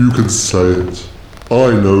 You can say it.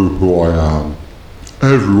 I know who I am.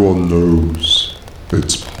 Everyone knows.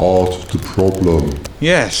 It's part of the problem.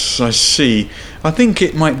 Yes, I see. I think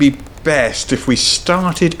it might be best if we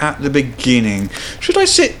started at the beginning. Should I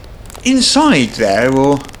sit inside there,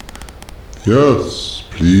 or...? Yes,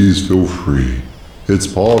 please feel free. It's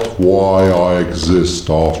part of why I exist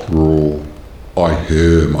after all. I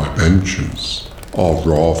hear my benches are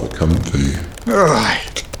rather comfy.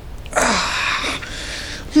 Right.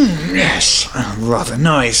 Yes, rather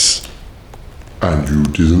nice. And you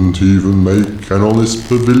didn't even make an honest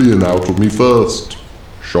pavilion out of me first.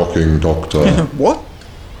 Shocking, Doctor. What?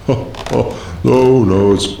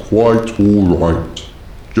 No, it's quite all right.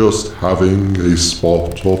 Just having a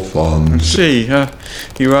spot of fun. See,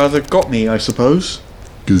 you rather got me, I suppose.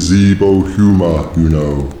 Gazebo humour, you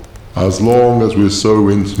know. As long as we're so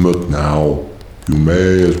intimate now, you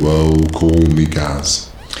may as well call me Gaz.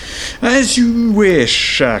 As you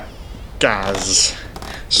wish, Gaz.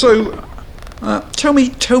 So, tell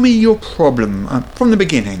me your problem from the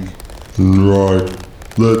beginning. Right,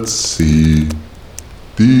 let's see.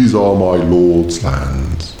 These are my lord's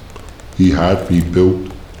lands. He had me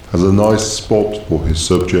built as a nice spot for his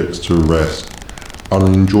subjects to rest and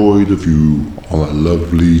enjoy the view on a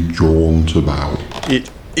lovely jaunt about.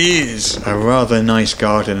 It is a rather nice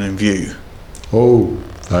garden and view. Oh,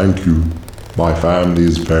 thank you. My family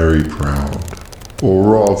is very proud. Or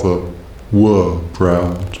rather, were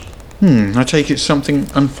proud. I take it something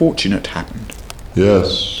unfortunate happened.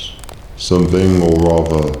 Yes, something or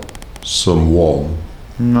rather, someone.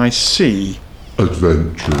 I see.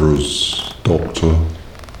 Adventurers, Doctor.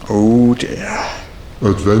 Oh dear.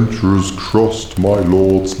 Adventurers crossed my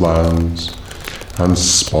lord's lands and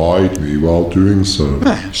spied me while doing so.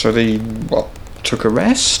 So they, took a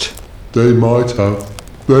rest? They might have,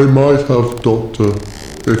 Doctor,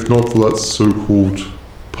 if not for that so-called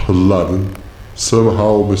paladin,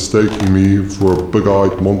 somehow mistaking me for a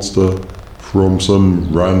big-eyed monster from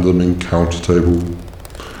some random encounter table.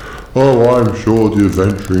 Oh, I'm sure the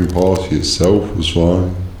adventuring party itself was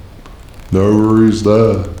fine. No worries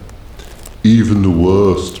there. Even the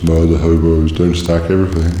worst murder hobos don't stack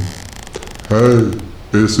everything. Hey,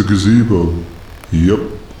 it's a gazebo. Yep,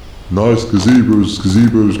 nice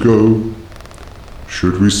gazebos go.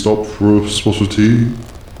 Should we stop for a spot of tea?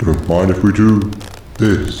 Don't mind if we do.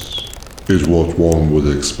 This is what one would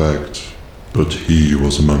expect, but he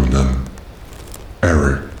was among them.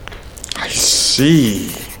 Eric. I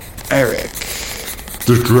see. Eric.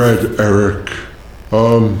 The dread Eric.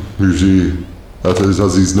 You see, that is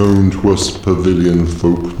as he's known to us pavilion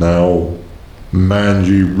folk now.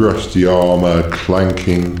 Mangy, rusty armour,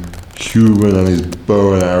 clanking, human and his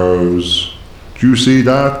bow and arrows. Do you see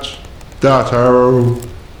that? That arrow,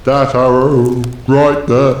 right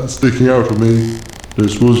there, sticking out of me.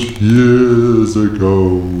 This was years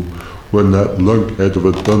ago, when that lunkhead of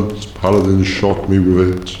a dunce paladin shot me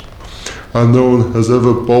with it. And no one has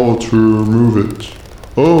ever bothered to remove it.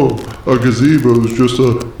 Oh, a gazebo's just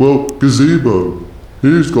a, gazebo.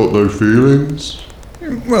 He's got no feelings.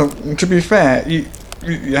 Well, to be fair, you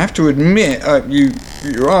have to admit, you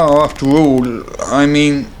are, after all, I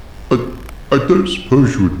mean... I don't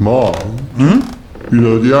suppose you would mind. You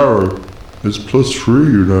know, the arrow is +3,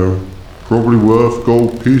 you know. Probably worth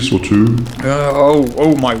gold piece or two.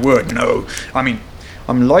 Oh my word, no. I mean,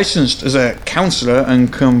 I'm licensed as a counsellor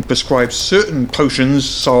and can prescribe certain potions,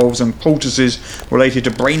 salves and poultices related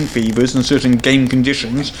to brain fevers and certain game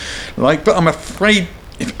conditions. But I'm afraid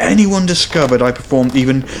if anyone discovered I performed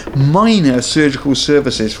even minor surgical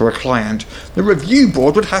services for a client, the review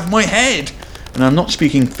board would have my head. And I'm not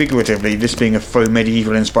speaking figuratively, this being a faux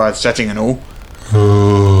medieval-inspired setting and all.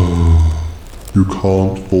 You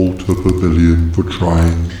can't fault a pavilion for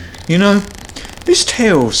trying. You know, this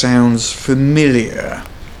tale sounds familiar.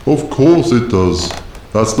 Of course it does.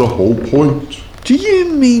 That's the whole point. Do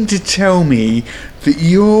you mean to tell me that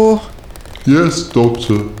you're... Yes,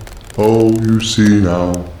 Doctor. Oh, you see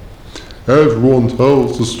now. Everyone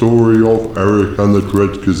tells the story of Eric and the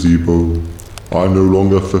Dread Gazebo. I'm no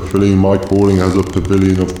longer fulfilling my calling as a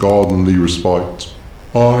pavilion of gardenly respite.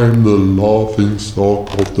 I'm the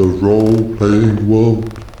laughingstock of the role-playing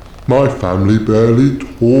world. My family barely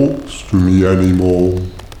talks to me anymore.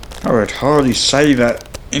 I would hardly say that.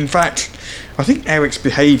 In fact, I think Eric's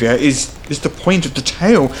behaviour is the point of the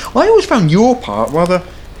tale. I always found your part rather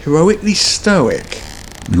heroically stoic.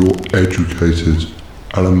 You're educated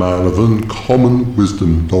and a man of uncommon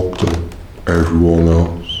wisdom, Doctor. Everyone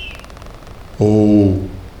else. Oh,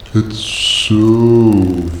 it's so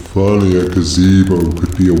funny a gazebo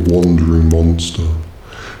could be a wandering monster.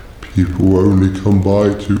 People only come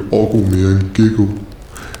by to ogle me and giggle.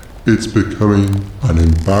 It's becoming an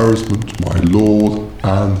embarrassment to my lord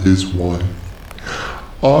and his wife.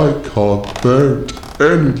 I can't bear it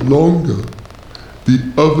any longer. The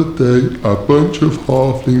other day, a bunch of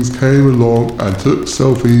halflings came along and took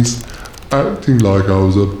selfies, acting like I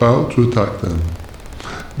was about to attack them.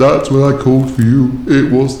 That's when I called for you.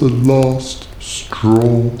 It was the last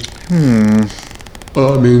straw.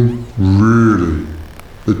 I mean, really.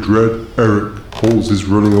 The dread Eric calls his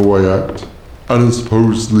running away act, and then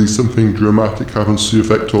supposedly something dramatic happens to the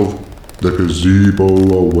effect of, the gazebo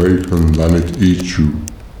awakens and it eats you.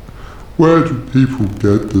 Where do people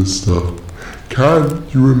get this stuff? Can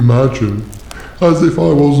you imagine? As if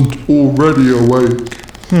I wasn't already awake.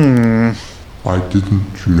 I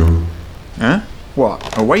didn't, you know. Huh?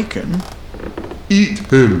 What? Awaken? Eat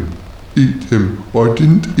him. Eat him. I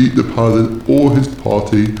didn't eat the paladin or his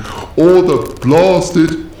party, or the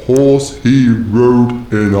blasted horse he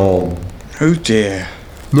rode in on. Oh dear.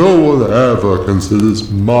 No one ever considers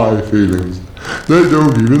my feelings. They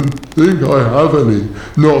don't even think I have any,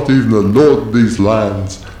 not even the lord of these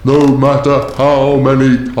lands, no matter how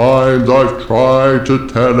many times I've tried to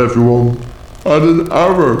tell everyone. And an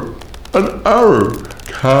arrow,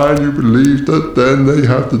 can you believe that then they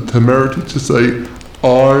have the temerity to say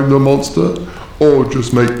I'm the monster, or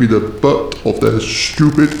just make me the butt of their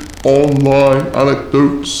stupid online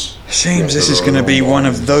anecdotes? Seems this is going to be one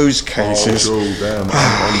of those cases.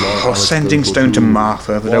 Or sending Stone to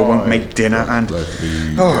Martha that I won't make dinner, and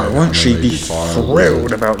won't she be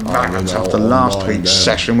thrilled about that after last week's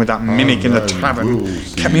session with that mimic in the tavern?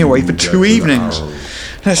 Kept me away for 2 evenings.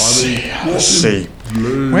 Let's see.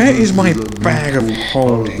 Where is my bag of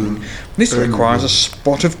holding? This requires a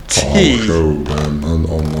spot of tea. Show them an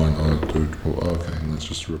online anecdote. Okay, let's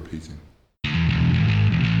just repeat it.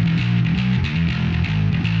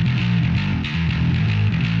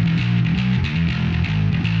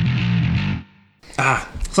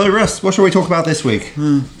 So, Russ, what shall we talk about this week?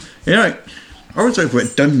 You know, I was over at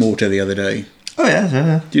Dunwater the other day. Oh,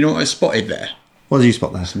 yeah. Do you know what I spotted there? What did you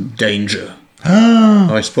spot there? Danger.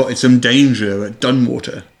 I spotted some danger at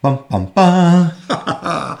Dunwater. Bum, bum, bum.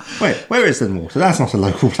 Wait, where is Dunwater? That's not a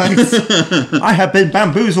local place. I have been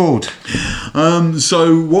bamboozled.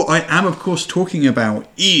 So what I am, of course, talking about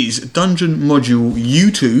is Dungeon Module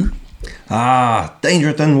U2. Danger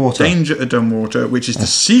at Dunwater. Danger at Dunwater, which is the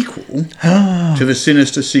sequel to The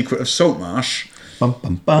Sinister Secret of Saltmarsh, Bum,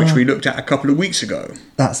 bum, bum. which we looked at a couple of weeks ago.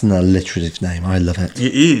 That's an alliterative name. I love it.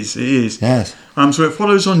 It is. Yes. So it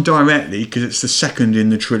follows on directly because it's the second in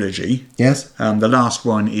the trilogy. Yes. The last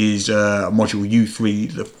one is Module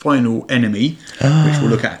U3, The Final Enemy, which we'll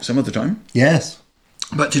look at some other time. Yes.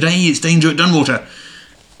 But today it's Danger at Dunwater.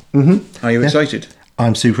 Mm-hmm. Are you excited?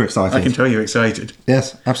 I'm super excited. I can tell you're excited.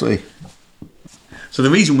 Yes, absolutely. So the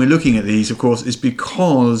reason we're looking at these, of course, is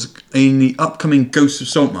because in the upcoming Ghosts of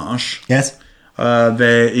Saltmarsh, Yes.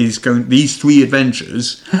 These 3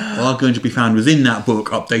 adventures are going to be found within that book,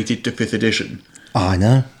 updated to 5th edition. I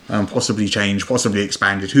know. Possibly changed, possibly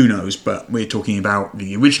expanded, who knows, but we're talking about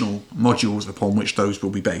the original modules upon which those will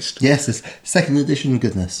be based. Yes, it's 2nd edition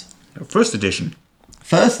goodness. 1st edition.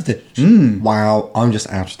 1st edition? Wow, I'm just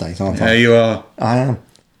out of date, aren't I? There you are. I am.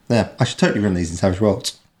 Yeah, I should totally run these in Savage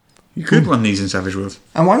Worlds. You could run these in Savage Worlds.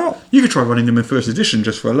 And why not? You could try running them in 1st edition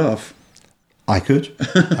just for a laugh. I could.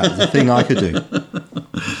 That's a thing I could do.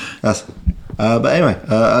 But anyway,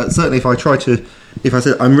 certainly if I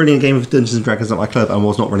said I'm running a game of Dungeons and Dragons at my club and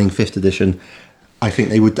was not running 5th edition, I think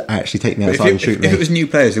they would actually take me outside and shoot me. If it was new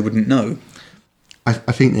players, they wouldn't know. I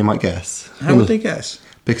think they might guess. How would they guess?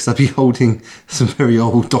 Because I'd be holding some very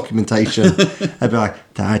old documentation. I'd be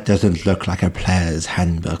like, that doesn't look like a player's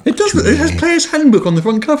handbook. It doesn't. It has player's handbook on the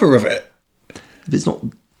front cover of it. If it's not...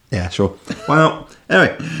 Yeah, sure. Well,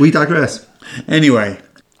 anyway, we digress. Anyway,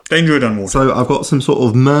 Danger at Dunwater. So I've got some sort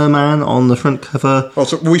of merman on the front cover.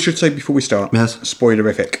 Also, we should say before we start, Yes.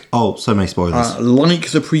 spoilerific. Oh, so many spoilers. Like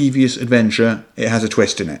the previous adventure, it has a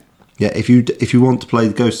twist in it. Yeah, if you want to play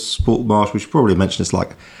the Ghost of Saltmarsh, which probably mentioned this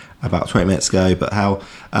like about 20 minutes ago, but how,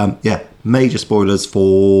 major spoilers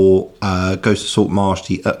for Ghost of Saltmarsh,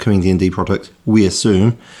 the upcoming D&D product, we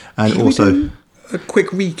assume. And Should also... we do a quick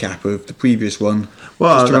recap of the previous one?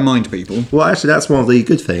 Well, just to remind people. Well, actually, that's one of the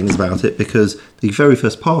good things about it, because the very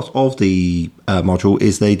first part of the module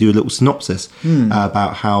is they do a little synopsis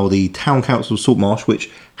about how the Town Council of Saltmarsh, which,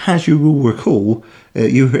 as you will recall,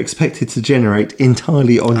 you were expected to generate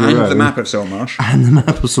entirely on your own. And the map of Saltmarsh. And the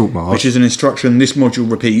map of Saltmarsh. Which is an instruction this module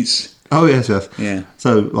repeats. Oh, yes, yes. Yeah.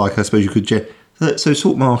 So, like, I suppose you could... So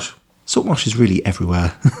Saltmarsh is really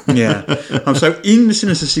everywhere. Yeah. So in the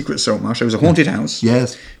Sinister Secret Saltmarsh, there was a haunted house.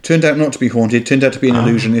 Yes. Turned out not to be haunted. Turned out to be an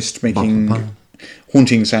illusionist making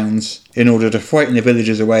haunting sounds in order to frighten the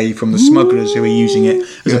villagers away from the smugglers who are using it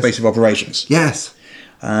as a base of operations. Yes.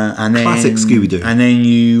 And then, Classic Scooby-Doo. And then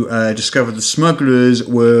you discovered the smugglers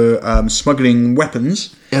were smuggling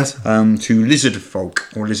weapons to lizard folk,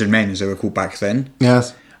 or lizard men as they were called back then.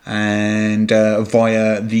 Yes. And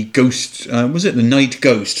via the Ghost, was it the Night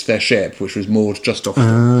Ghost, their ship, which was moored just off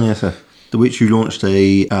them. Yes, sir. The which you launched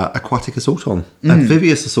a aquatic assault on,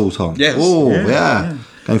 amphibious assault on. Yes. Oh, yeah.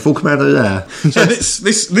 Going full commando there. So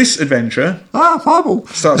this adventure Fireball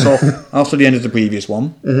starts off after the end of the previous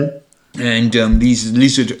one, and these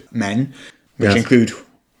lizard men, which include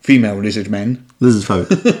female lizard men. Lizard folk.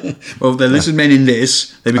 Well, they're lizard men in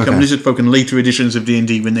this. They become lizard folk in later editions of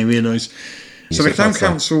D&D when they realise. So the Town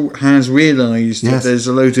Council has realised that there's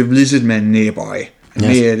a load of lizard men nearby,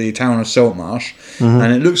 near the town of Saltmarsh,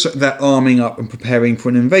 and it looks like they're arming up and preparing for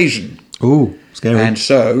an invasion. Ooh, scary. And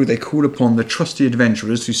so they call upon the trusty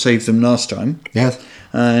adventurers who saved them last time,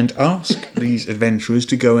 and ask these adventurers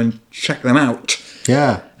to go and check them out.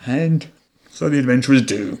 Yeah. And so the adventurers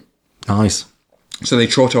do. Nice. So they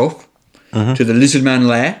trot off to the lizard man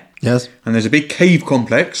lair. Yes. And there's a big cave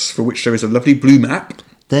complex for which there is a lovely blue map.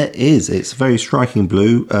 There is. It's very striking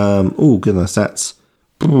blue. Oh, goodness, that's...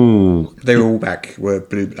 Ooh. They were all were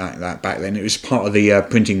blue like that back then. It was part of the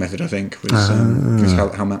printing method, I think, was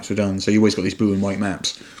how maps were done. So you always got these blue and white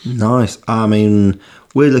maps. Nice. I mean,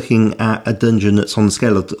 we're looking at a dungeon that's on the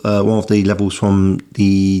scale of one of the levels from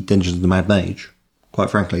the Dungeons of the Mad Mage, quite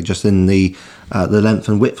frankly, just in the length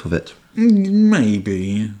and width of it.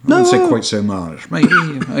 Maybe. I wouldn't say quite so much. Maybe.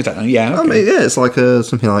 I don't know. Yeah, okay. I mean, yeah, it's like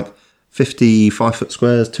something like 55 foot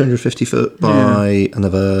squares, 250 foot by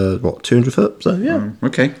another, 200 foot? So, yeah.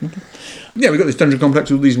 Okay. Yeah, we've got this dungeon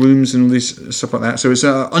complex, all these rooms and all this stuff like that. So it's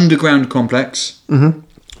an underground complex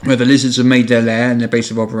where the lizards have made their lair and their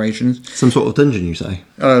base of operations. Some sort of dungeon, you say?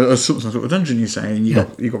 Some sort of dungeon, you say. And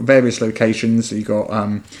you've got various locations. So you've got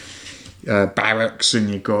barracks, and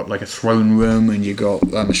you've got like a throne room, and you've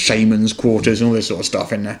got shaman's quarters and all this sort of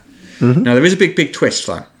stuff in there. Now, there is a big twist,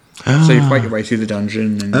 though. So you fight your way through the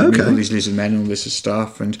dungeon and meet all these lizard men and all this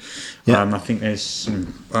stuff, and I think there's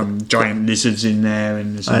some giant lizards in there,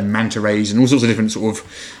 and there's some manta rays and all sorts of different sort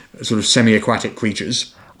of semi-aquatic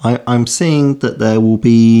creatures. I'm seeing that there will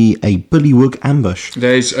be a bullywug ambush.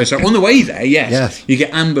 So on the way there, yes, you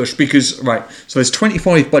get ambushed because so there's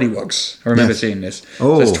 25 bullywugs. I remember seeing this.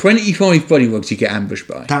 So there's 25 bullywugs you get ambushed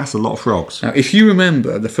by. That's a lot of frogs. Now, if you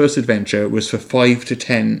remember, the first adventure was for 5 to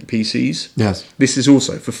 10 PCs. Yes. This is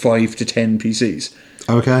also for 5 to 10 PCs.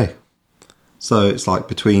 Okay. So it's like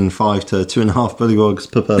between 5 to 2.5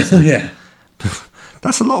 bullywugs per person. Yeah.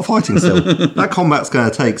 That's a lot of fighting still. That combat's going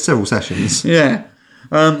to take several sessions. Yeah.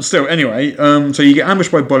 So you get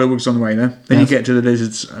ambushed by bullywugs on the way there. Then you get to the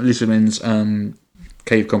lizardmen's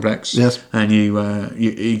cave complex. Yes. And you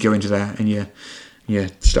go into there and you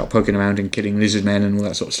start poking around and killing lizard men and all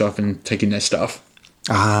that sort of stuff and taking their stuff.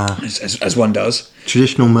 As one does.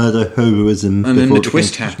 Traditional murder heroism. And then the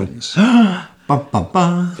twist happens. Bum, bum,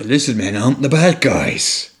 bum. The lizard men aren't the bad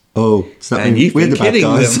guys. Oh, so that and you've we're been the bad kidding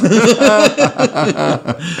guys.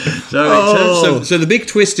 them. So the big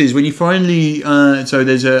twist is when you finally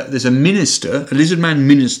there's a minister, a lizard man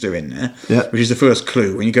minister in there, which is the first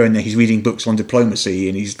clue. When you go in there, he's reading books on diplomacy,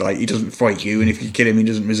 and he's like, he doesn't fight you, and if you kill him, he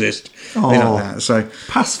doesn't resist. Like that. So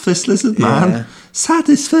pacifist lizard man,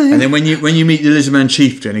 saddest thing. And then when you meet the lizard man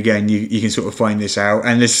chieftain again, you can sort of find this out.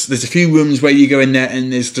 And there's a few rooms where you go in there,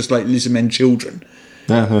 and there's just like lizard men children,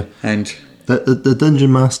 and. The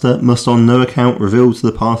dungeon master must on no account reveal to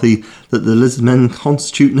the party that the lizard men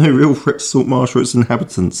constitute no real threat to Saltmarsh or its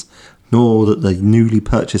inhabitants, nor that the newly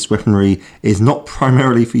purchased weaponry is not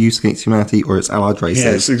primarily for use against humanity or its allied races.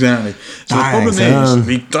 Yes, exactly. So the problem is,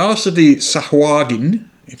 the Dastardly Sahuagin,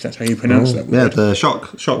 if that's how you pronounce that word. Yeah, the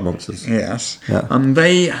shock monsters. Yes. Yeah.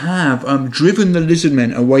 They have driven the lizard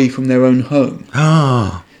men away from their own home.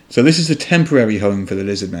 So this is a temporary home for the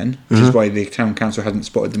lizard men, which is why the town council hadn't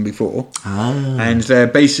spotted them before. And they're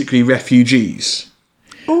basically refugees.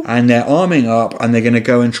 And they're arming up, and they're going to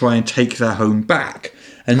go and try and take their home back.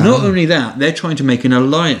 And not only that, they're trying to make an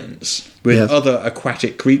alliance with Yes. other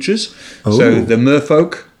aquatic creatures. Oh. So the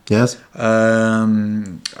merfolk, Yes.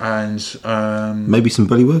 and Maybe some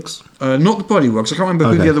bullywugs. not the Bullywugs. I can't remember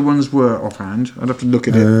who Okay. the other ones were offhand. I'd have to look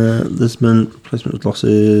at it. Lisbon, replacement of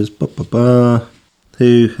losses.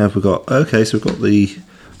 Who have we got? Okay, so we've got the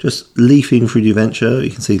just leafing through the adventure. You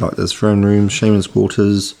can see like there's throne rooms, shaman's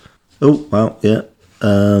quarters. Oh, well, yeah.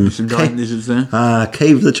 Some giant lizards there.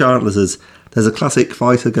 Cave of the Giant Lizards. There's a classic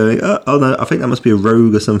fighter going, oh no, I think that must be a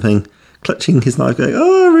rogue or something. Clutching his knife going,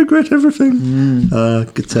 I regret everything.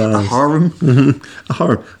 Good times. A harem. A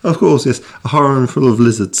harem. Of course, yes. A harem full of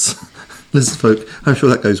lizards. Lizard folk. I'm sure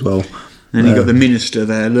that goes well. And you got the minister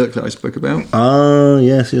there, look, that I spoke about.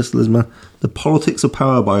 Yes, Lisbon. The Politics of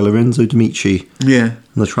Power by Lorenzo D'Amici. Yeah.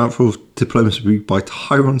 And the Triumph of Diplomacy by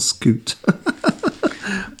Tyrone Scoot.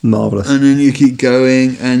 Marvellous. And then you keep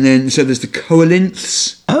going, and then, so there's the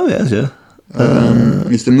Coalinths, Oh, yes, yeah.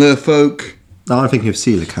 there's the merfolk, No, I'm thinking of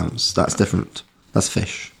coelacanths. That's different. That's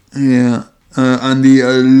fish. yeah, and the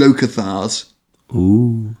Locathars.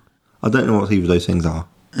 Ooh. I don't know what either of those things are.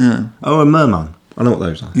 Yeah. Oh, a merman. I know what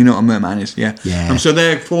those are. You know what a merman is, yeah. Yeah. So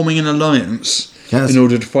they're forming an alliance Yes. in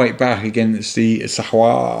order to fight back against the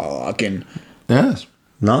Sahuagin. Yes.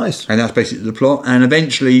 Nice. And that's basically the plot. And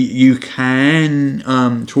eventually you can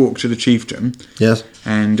talk to the chieftain Yes.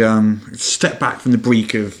 and step back from the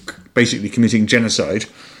break of basically committing genocide.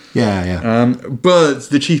 Yeah. But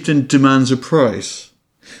the chieftain demands a price.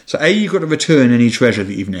 So A, you've got to return any treasure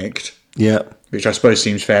that you've nicked, Yeah. which I suppose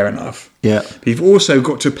seems fair enough. Yeah. But you've also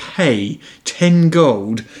got to pay 10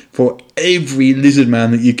 gold for every lizard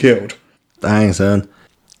man that you killed. Thanks, Ern.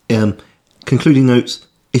 Concluding notes.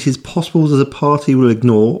 It is possible that a party will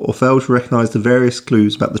ignore or fail to recognise the various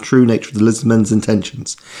clues about the true nature of the lizardmen's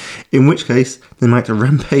intentions, in which case they might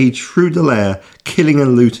rampage through the lair, killing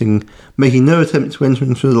and looting, making no attempt to enter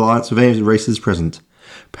into an alliance with any of the races present,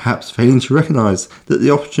 perhaps failing to recognise that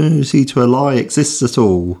the opportunity to ally exists at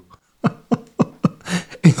all.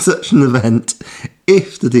 In such an event,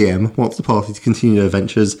 if the DM wants the party to continue their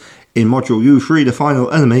adventures in Module U3, the final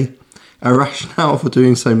enemy, a rationale for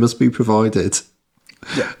doing so must be provided.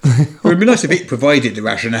 It would be nice if it provided the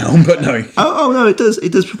rationale, but no. Oh no, it does.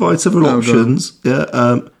 It does provide several options.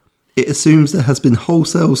 Yeah. It assumes there has been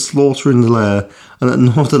wholesale slaughter in the lair, and that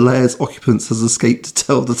none of the lair's occupants has escaped to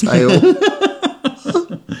tell the tale.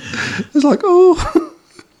 It's like, oh,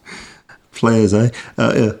 players, eh?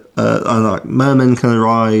 Yeah. And like mermen can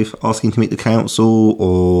arrive asking to meet the council,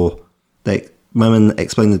 or mermen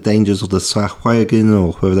explain the dangers of the Sahuagin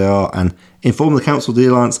or whoever they are, and inform the council of the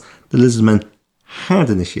alliance the lizardmen had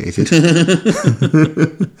initiated.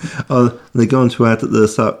 They go on to add that the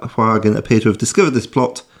Sahuagin appear to have discovered this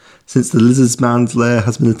plot since the lizardman's lair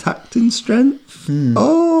has been attacked in strength.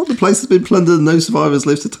 Oh, the place has been plundered and no survivors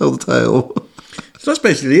live to tell the tale. So that's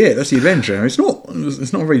basically it. That's the adventure. It's not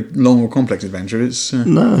a very long or complex adventure. It's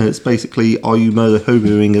No, it's basically are you murder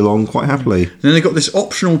hoboing along quite happily. Then they got this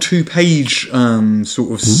optional 2-page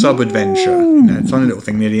sort of sub-adventure, tiny little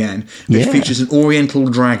thing near the end, which Yeah. features an Oriental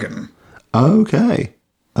dragon. Okay.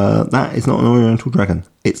 That is not an Oriental dragon.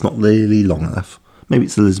 It's not really long enough. Maybe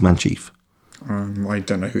it's the Lizardman Chief. I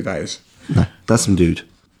don't know who that is. No, that's some dude.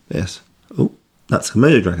 Yes. Oh, that's a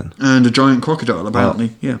Komodo dragon. And a giant crocodile,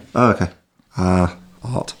 apparently. Yeah. Oh, okay.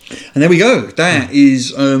 Art. And there we go. That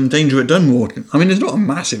is Danger at Dunmore. I mean, there's not a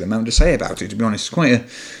massive amount to say about it, to be honest. It's quite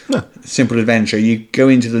a simple adventure. You go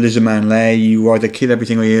into the Lizardman lair, you either kill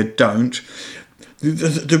everything or you don't.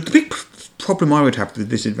 The big problem I would have with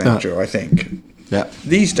this adventure, I think,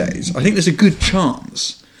 these days, I think there's a good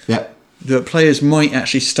chance that players might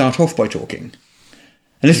actually start off by talking.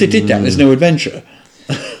 And if they did that, there's no adventure.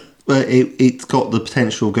 But it's got the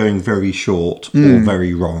potential of going very short or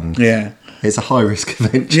very wrong. Yeah. It's a high-risk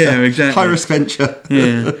adventure. Yeah, exactly. High-risk venture.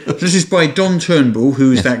 Yeah. This is by Don Turnbull,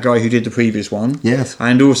 who's that guy who did the previous one. Yes.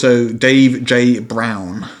 And also Dave J.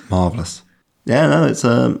 Brown. Marvellous. Yeah, no, it's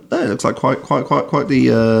it looks like quite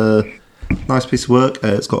the nice piece of work.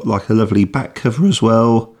 It's got like a lovely back cover as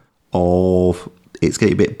well. It's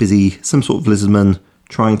getting a bit busy. Some sort of lizardman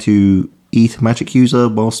trying to eat a magic user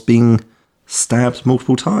whilst being stabbed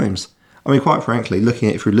multiple times. I mean, quite frankly, looking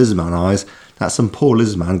at it through lizardman eyes, that's some poor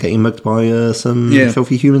lizardman getting mugged by some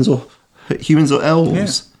filthy humans or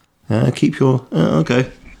elves. Yeah. Keep your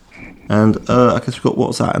okay. And I guess we've got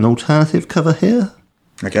what's that? An alternative cover here.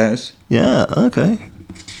 I guess. Yeah, okay.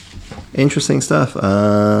 Interesting stuff.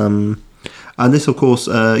 And this, of course,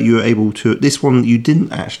 you were able to... This one you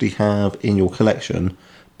didn't actually have in your collection,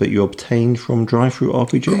 but you obtained from Drive-Thru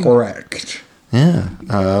RPG. Correct. Yeah.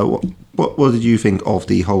 What did you think of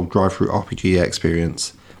the whole Drive-Thru RPG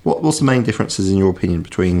experience? What's the main differences in your opinion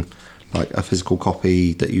between like a physical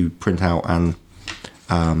copy that you print out and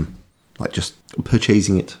like just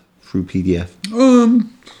purchasing it through PDF?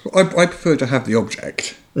 I prefer to have the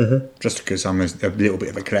object, just because I'm a little bit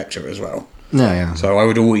of a collector as well. Yeah. So I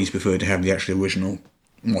would always prefer to have the actual original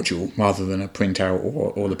module rather than a printout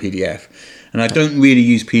or the PDF. And I don't really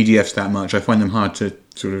use PDFs that much. I find them hard to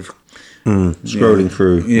sort of Scrolling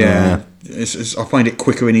through. Yeah, I find it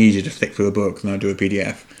quicker and easier to flick through a book than I do a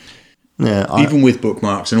PDF. Yeah, Even with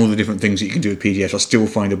bookmarks and all the different things that you can do with PDFs, I still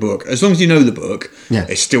find a book. As long as you know the book,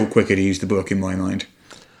 it's still quicker to use the book in my mind.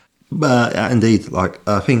 But indeed, like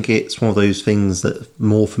I think it's one of those things that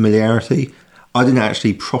more familiarity. I didn't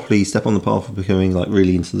actually properly step on the path of becoming like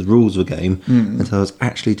really into the rules of a game until I was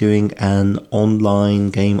actually doing an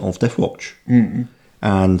online game of Deathwatch.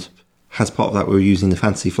 And as part of that, we were using the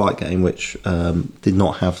Fantasy Flight game, which did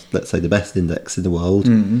not have, let's say, the best index in the world.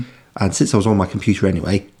 And since I was on my computer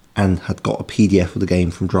anyway, and had got a PDF of the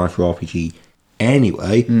game from Drive-Thru-RPG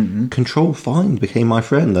anyway, Control Find became my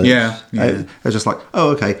friend. And I was just like,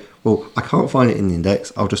 oh, okay, well, I can't find it in the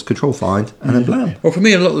index. I'll just Control Find and then blam. Well, for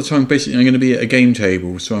me, a lot of the time, basically, I'm going to be at a game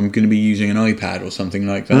table, so I'm going to be using an iPad or something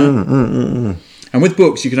like that. And with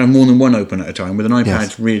books, you can have more than one open at a time. With an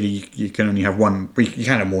iPad, really, you can only have one. You can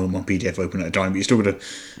have more than one PDF open at a time, but you're still got to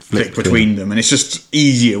flick between them. And it's just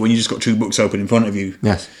easier when you just got two books open in front of you.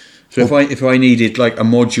 Yes. So if I needed like a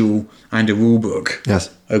module and a rule book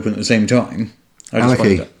open at the same time, I just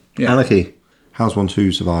find that. Yeah. Anarchy. How's one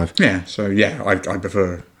to survive? Yeah. So I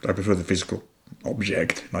prefer the physical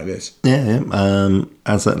object like this. Yeah.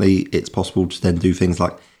 And certainly it's possible to then do things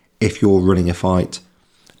like if you're running a fight.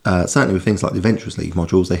 Certainly with things like the Adventurers League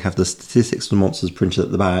modules, they have the statistics of the monsters printed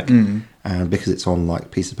at the back, and because it's on like a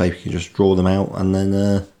piece of paper, you can just draw them out and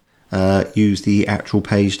then use the actual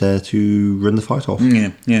page there to run the fight off.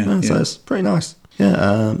 So it's pretty nice.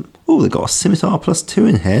 Yeah. They've got a Scimitar +2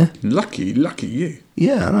 in here. Lucky you.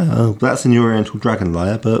 Yeah, I know. That's in the Oriental Dragon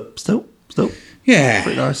layer, but still. Yeah.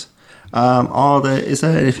 Pretty nice. Is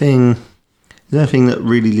there anything that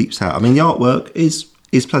really leaps out? I mean, the artwork is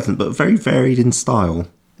pleasant, but very varied in style.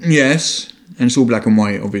 Yes, and it's all black and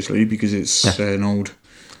white, obviously, because it's an old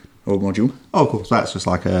module. Oh, of course, that's just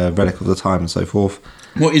like a relic of the time and so forth.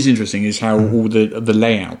 What is interesting is how all the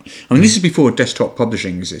layout. I mean, this is before desktop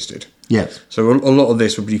publishing existed. Yes. So a lot of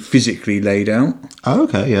this would be physically laid out. Oh,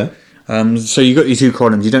 okay, yeah. So you've got your two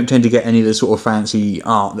columns. You don't tend to get any of the sort of fancy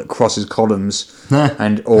art that crosses columns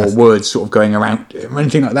or words sort of going around or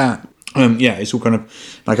anything like that. It's all kind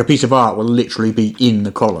of like a piece of art will literally be in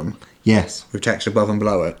the column. Yes. With text above and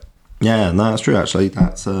below it. Yeah, no, that's true, actually.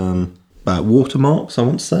 That's watermarks, I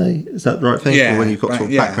want to say. Is that the right thing? Yeah. Or when you've got sort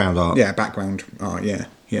of background art? Yeah, background art, yeah.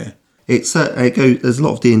 There's a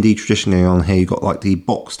lot of D&D tradition going on here. You've got like the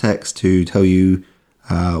box text to tell you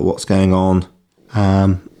what's going on.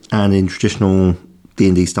 And in traditional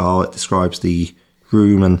D&D style, it describes the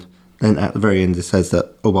room, and then at the very end it says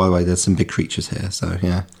that, oh, by the way, there's some big creatures here, so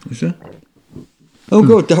yeah. Is there? Oh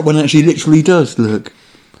god, that one actually literally does, look.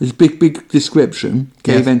 There's big description,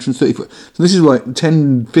 cave entrance 30 foot. So this is like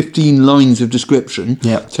 10, 15 lines of description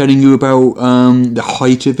telling you about the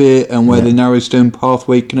height of it and where the narrow stone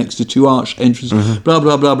pathway connects to two arched entrances, blah,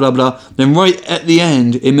 blah, blah, blah, blah. Then right at the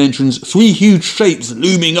end, it mentions 3 huge shapes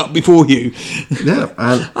looming up before you. Yeah.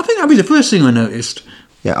 I think that'd be the first thing I noticed.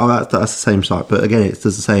 Yeah, that's the same site, but again, it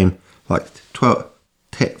does the same, like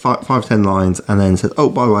 5 10 lines, and then says, oh,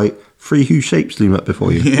 by the way, 3 huge shapes loom up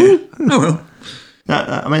before you. Yeah. Oh, well.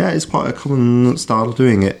 That is quite a common style of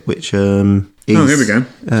doing it, which is... Oh, here we go. So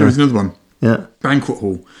there's another one. Yeah. Banquet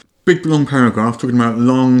hall. Big, long paragraph talking about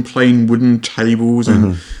long, plain wooden tables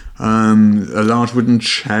and a large wooden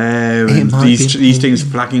chair and these things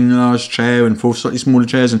flagging a large chair and 4 slightly smaller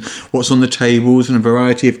chairs and what's on the tables and a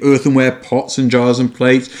variety of earthenware pots and jars and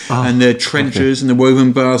plates and the trenchers and the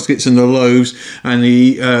woven baskets and the loaves and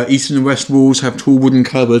the east and the west walls have tall wooden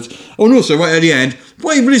cupboards. Oh, and also right at the end,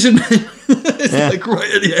 Brave Lizard Men. It's like right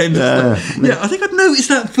at the end. I think I'd noticed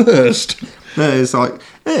that first. No, it's like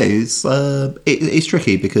it's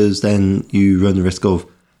tricky because then you run the risk of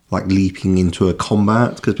like leaping into a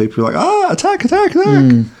combat because people are like, attack.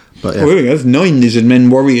 But here we go. There's 9 lizard men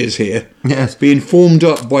warriors here. Yes, being formed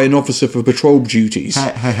up by an officer for patrol duties.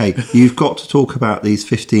 Hey! You've got to talk about these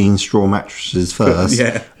 15 straw mattresses first.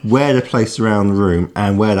 Where they're placed around the room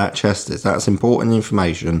and where that chest is. That's important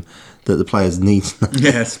information that the players need to know.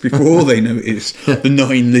 Yes, before they notice the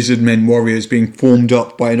 9 lizard men warriors being formed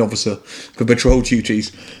up by an officer for patrol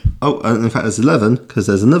duties. Oh, and in fact there's 11, because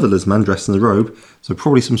there's another lizard man dressed in a robe, so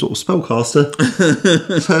probably some sort of spellcaster.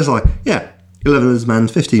 So it's like, 11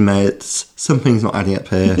 lizardmen, 15 mates. Something's not adding up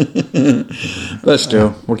here. But still,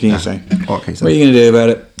 what can you say? What can you say? What are you going to do about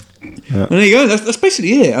it? Yeah. And there you go. That's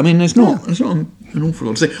basically it. I mean, there's not an awful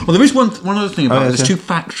lot to say. Oh, there is one other thing about it. There's two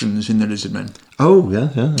factions in the Lizardmen. Oh,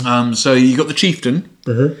 yeah. So you got the chieftain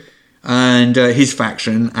and his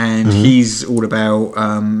faction, and he's all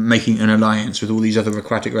about making an alliance with all these other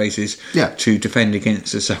aquatic races to defend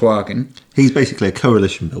against the Sahuagin. He's basically a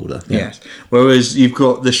coalition builder. Yeah. Yes. Whereas you've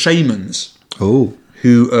got the shamans. Oh.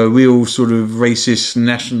 Who are real sort of racist,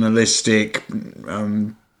 nationalistic,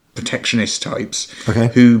 protectionist types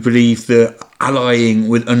who believe that allying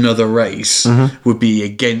with another race would be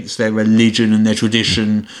against their religion and their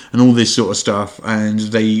tradition and all this sort of stuff,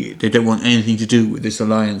 and they don't want anything to do with this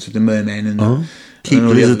alliance with the mermen and keep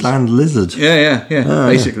Lizardland lizard.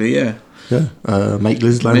 Basically. Make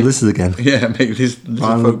Lizardland lizard again. Yeah, make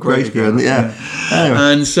Lizardland folk great again. Yeah. Anyway.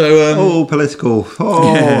 And so political.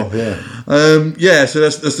 So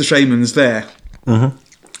that's the shamans there.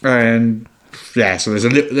 And so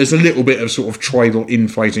there's a little bit of sort of tribal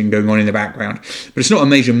infighting going on in the background, but it's not a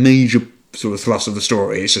major sort of thrust of the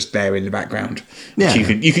story. It's just there in the background. Yeah,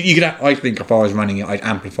 you could. I think if I was running it, I'd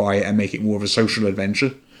amplify it and make it more of a social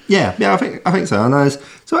adventure. Yeah, I think so. And there's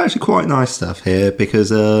actually quite nice stuff here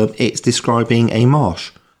because it's describing a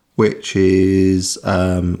marsh, which is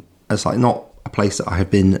it's like not a place that I have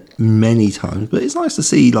been many times, but it's nice to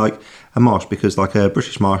see like a marsh because like a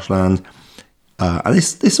British marshland. And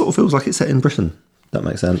this sort of feels like it's set in Britain. That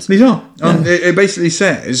makes sense. These are. It basically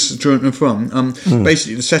says, to and from,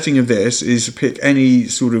 basically the setting of this is pick any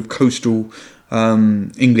sort of coastal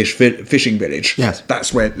English fishing village. Yes.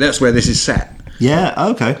 That's where this is set. Yeah,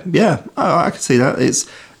 okay. Yeah, I can see that. It's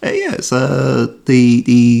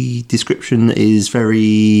the description is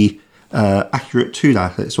very accurate to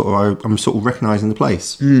that. It's sort of I'm sort of recognising the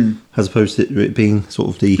place as opposed to it being sort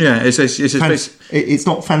of the it's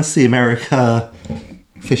not fancy America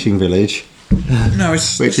fishing village. No,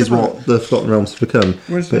 which is what the Forgotten Realms have become.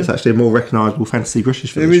 But it's actually a more recognisable fancy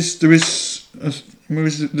British village. There is where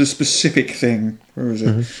is the specific thing? Where is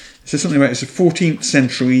it? It says something about it's a 14th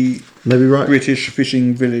century British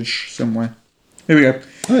fishing village somewhere. Here we go.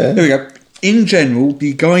 Oh, yeah. Here we go. In general,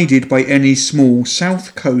 be guided by any small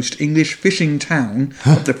south coast English fishing town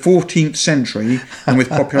of the 14th century and with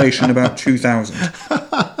population about 2,000.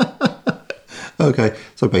 Okay,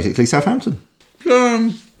 so basically Southampton.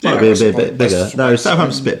 Might be a bit bigger. No,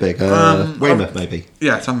 Southampton's a bit bigger. Weymouth, maybe.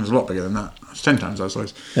 Yeah, Southampton's a lot bigger than that. It's 10 times, I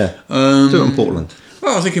suppose. Yeah. Do it in Portland.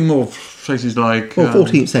 Well, I was thinking more places like...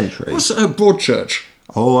 14th century. What's Broadchurch?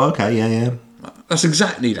 Oh, okay, yeah. That's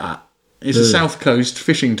exactly that. It's a south coast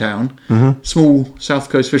fishing town. Small south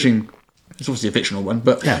coast fishing... It's obviously a fictional one,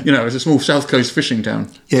 but, it's a small south coast fishing town.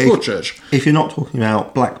 Yeah, Broadchurch. If you're not talking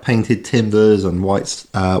about black painted timbers and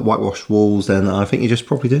whitewashed walls, then I think you're just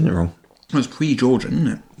probably doing it wrong. Well, it's pre-Georgian, isn't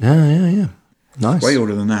it? Yeah. Nice. Way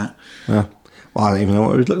older than that. Yeah. Well, I don't even know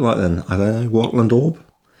what it would look like then. I don't know. Watland Orb?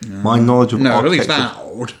 No. My knowledge of I don't think it's that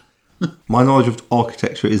old. My knowledge of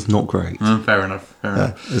architecture is not great. Fair enough.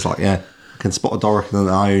 It's like, I can spot a Doric and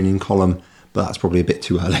an Ionian column, but that's probably a bit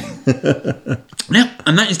too early. Now,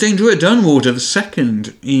 and that is Danger at Dunwater, the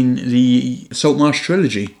second in the Saltmarsh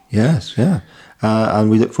trilogy. Yes, yeah. And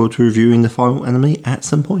we look forward to reviewing the final enemy at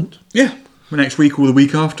some point. Yeah, next week or the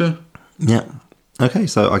week after. Yeah. Okay,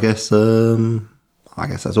 so I guess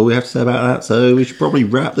that's all we have to say about that. So we should probably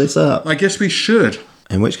wrap this up. I guess we should.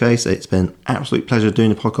 In which case, it's been an absolute pleasure doing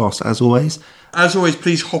the podcast as always. As always,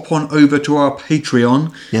 please hop on over to our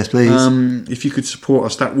Patreon. Yes, please. If you could support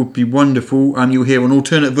us, that would be wonderful. You'll hear an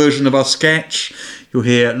alternate version of our sketch. You'll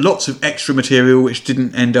hear lots of extra material which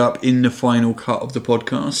didn't end up in the final cut of the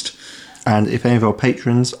podcast. And if any of our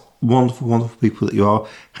patrons, wonderful, wonderful people that you are,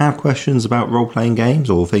 have questions about role-playing games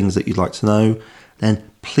or things that you'd like to know,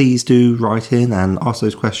 then please do write in and ask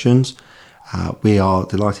those questions. We are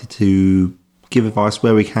delighted to give advice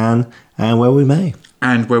where we can and where we may.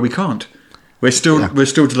 And where we can't. We're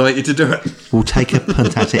still delighted to do it. We'll take a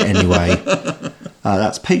punt at it anyway.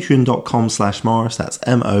 That's patreon.com/Morris. That's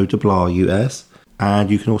MORRUS.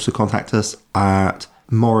 And you can also contact us at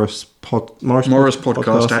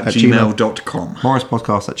morrispodcast@gmail.com.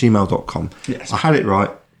 morrispodcast@gmail.com. Yes. I had it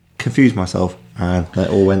right, confused myself, and it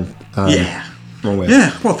all went wrong way.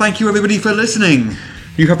 Yeah, well, thank you everybody for listening.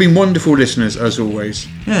 You have been wonderful listeners, as always.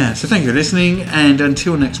 Yeah, so thank you for listening, and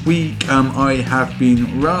until next week, I have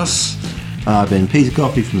been Russ. I've been Peter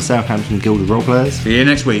Coffey from the Southampton Guild of Roleplayers. See you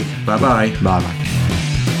next week. Bye-bye. Bye-bye.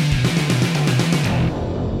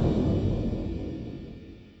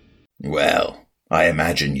 Well, I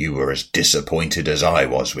imagine you were as disappointed as I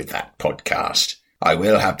was with that podcast. I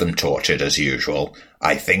will have them tortured as usual.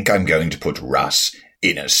 I think I'm going to put Russ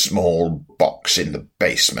in a small box in the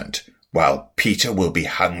basement, while Peter will be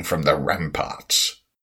hung from the ramparts.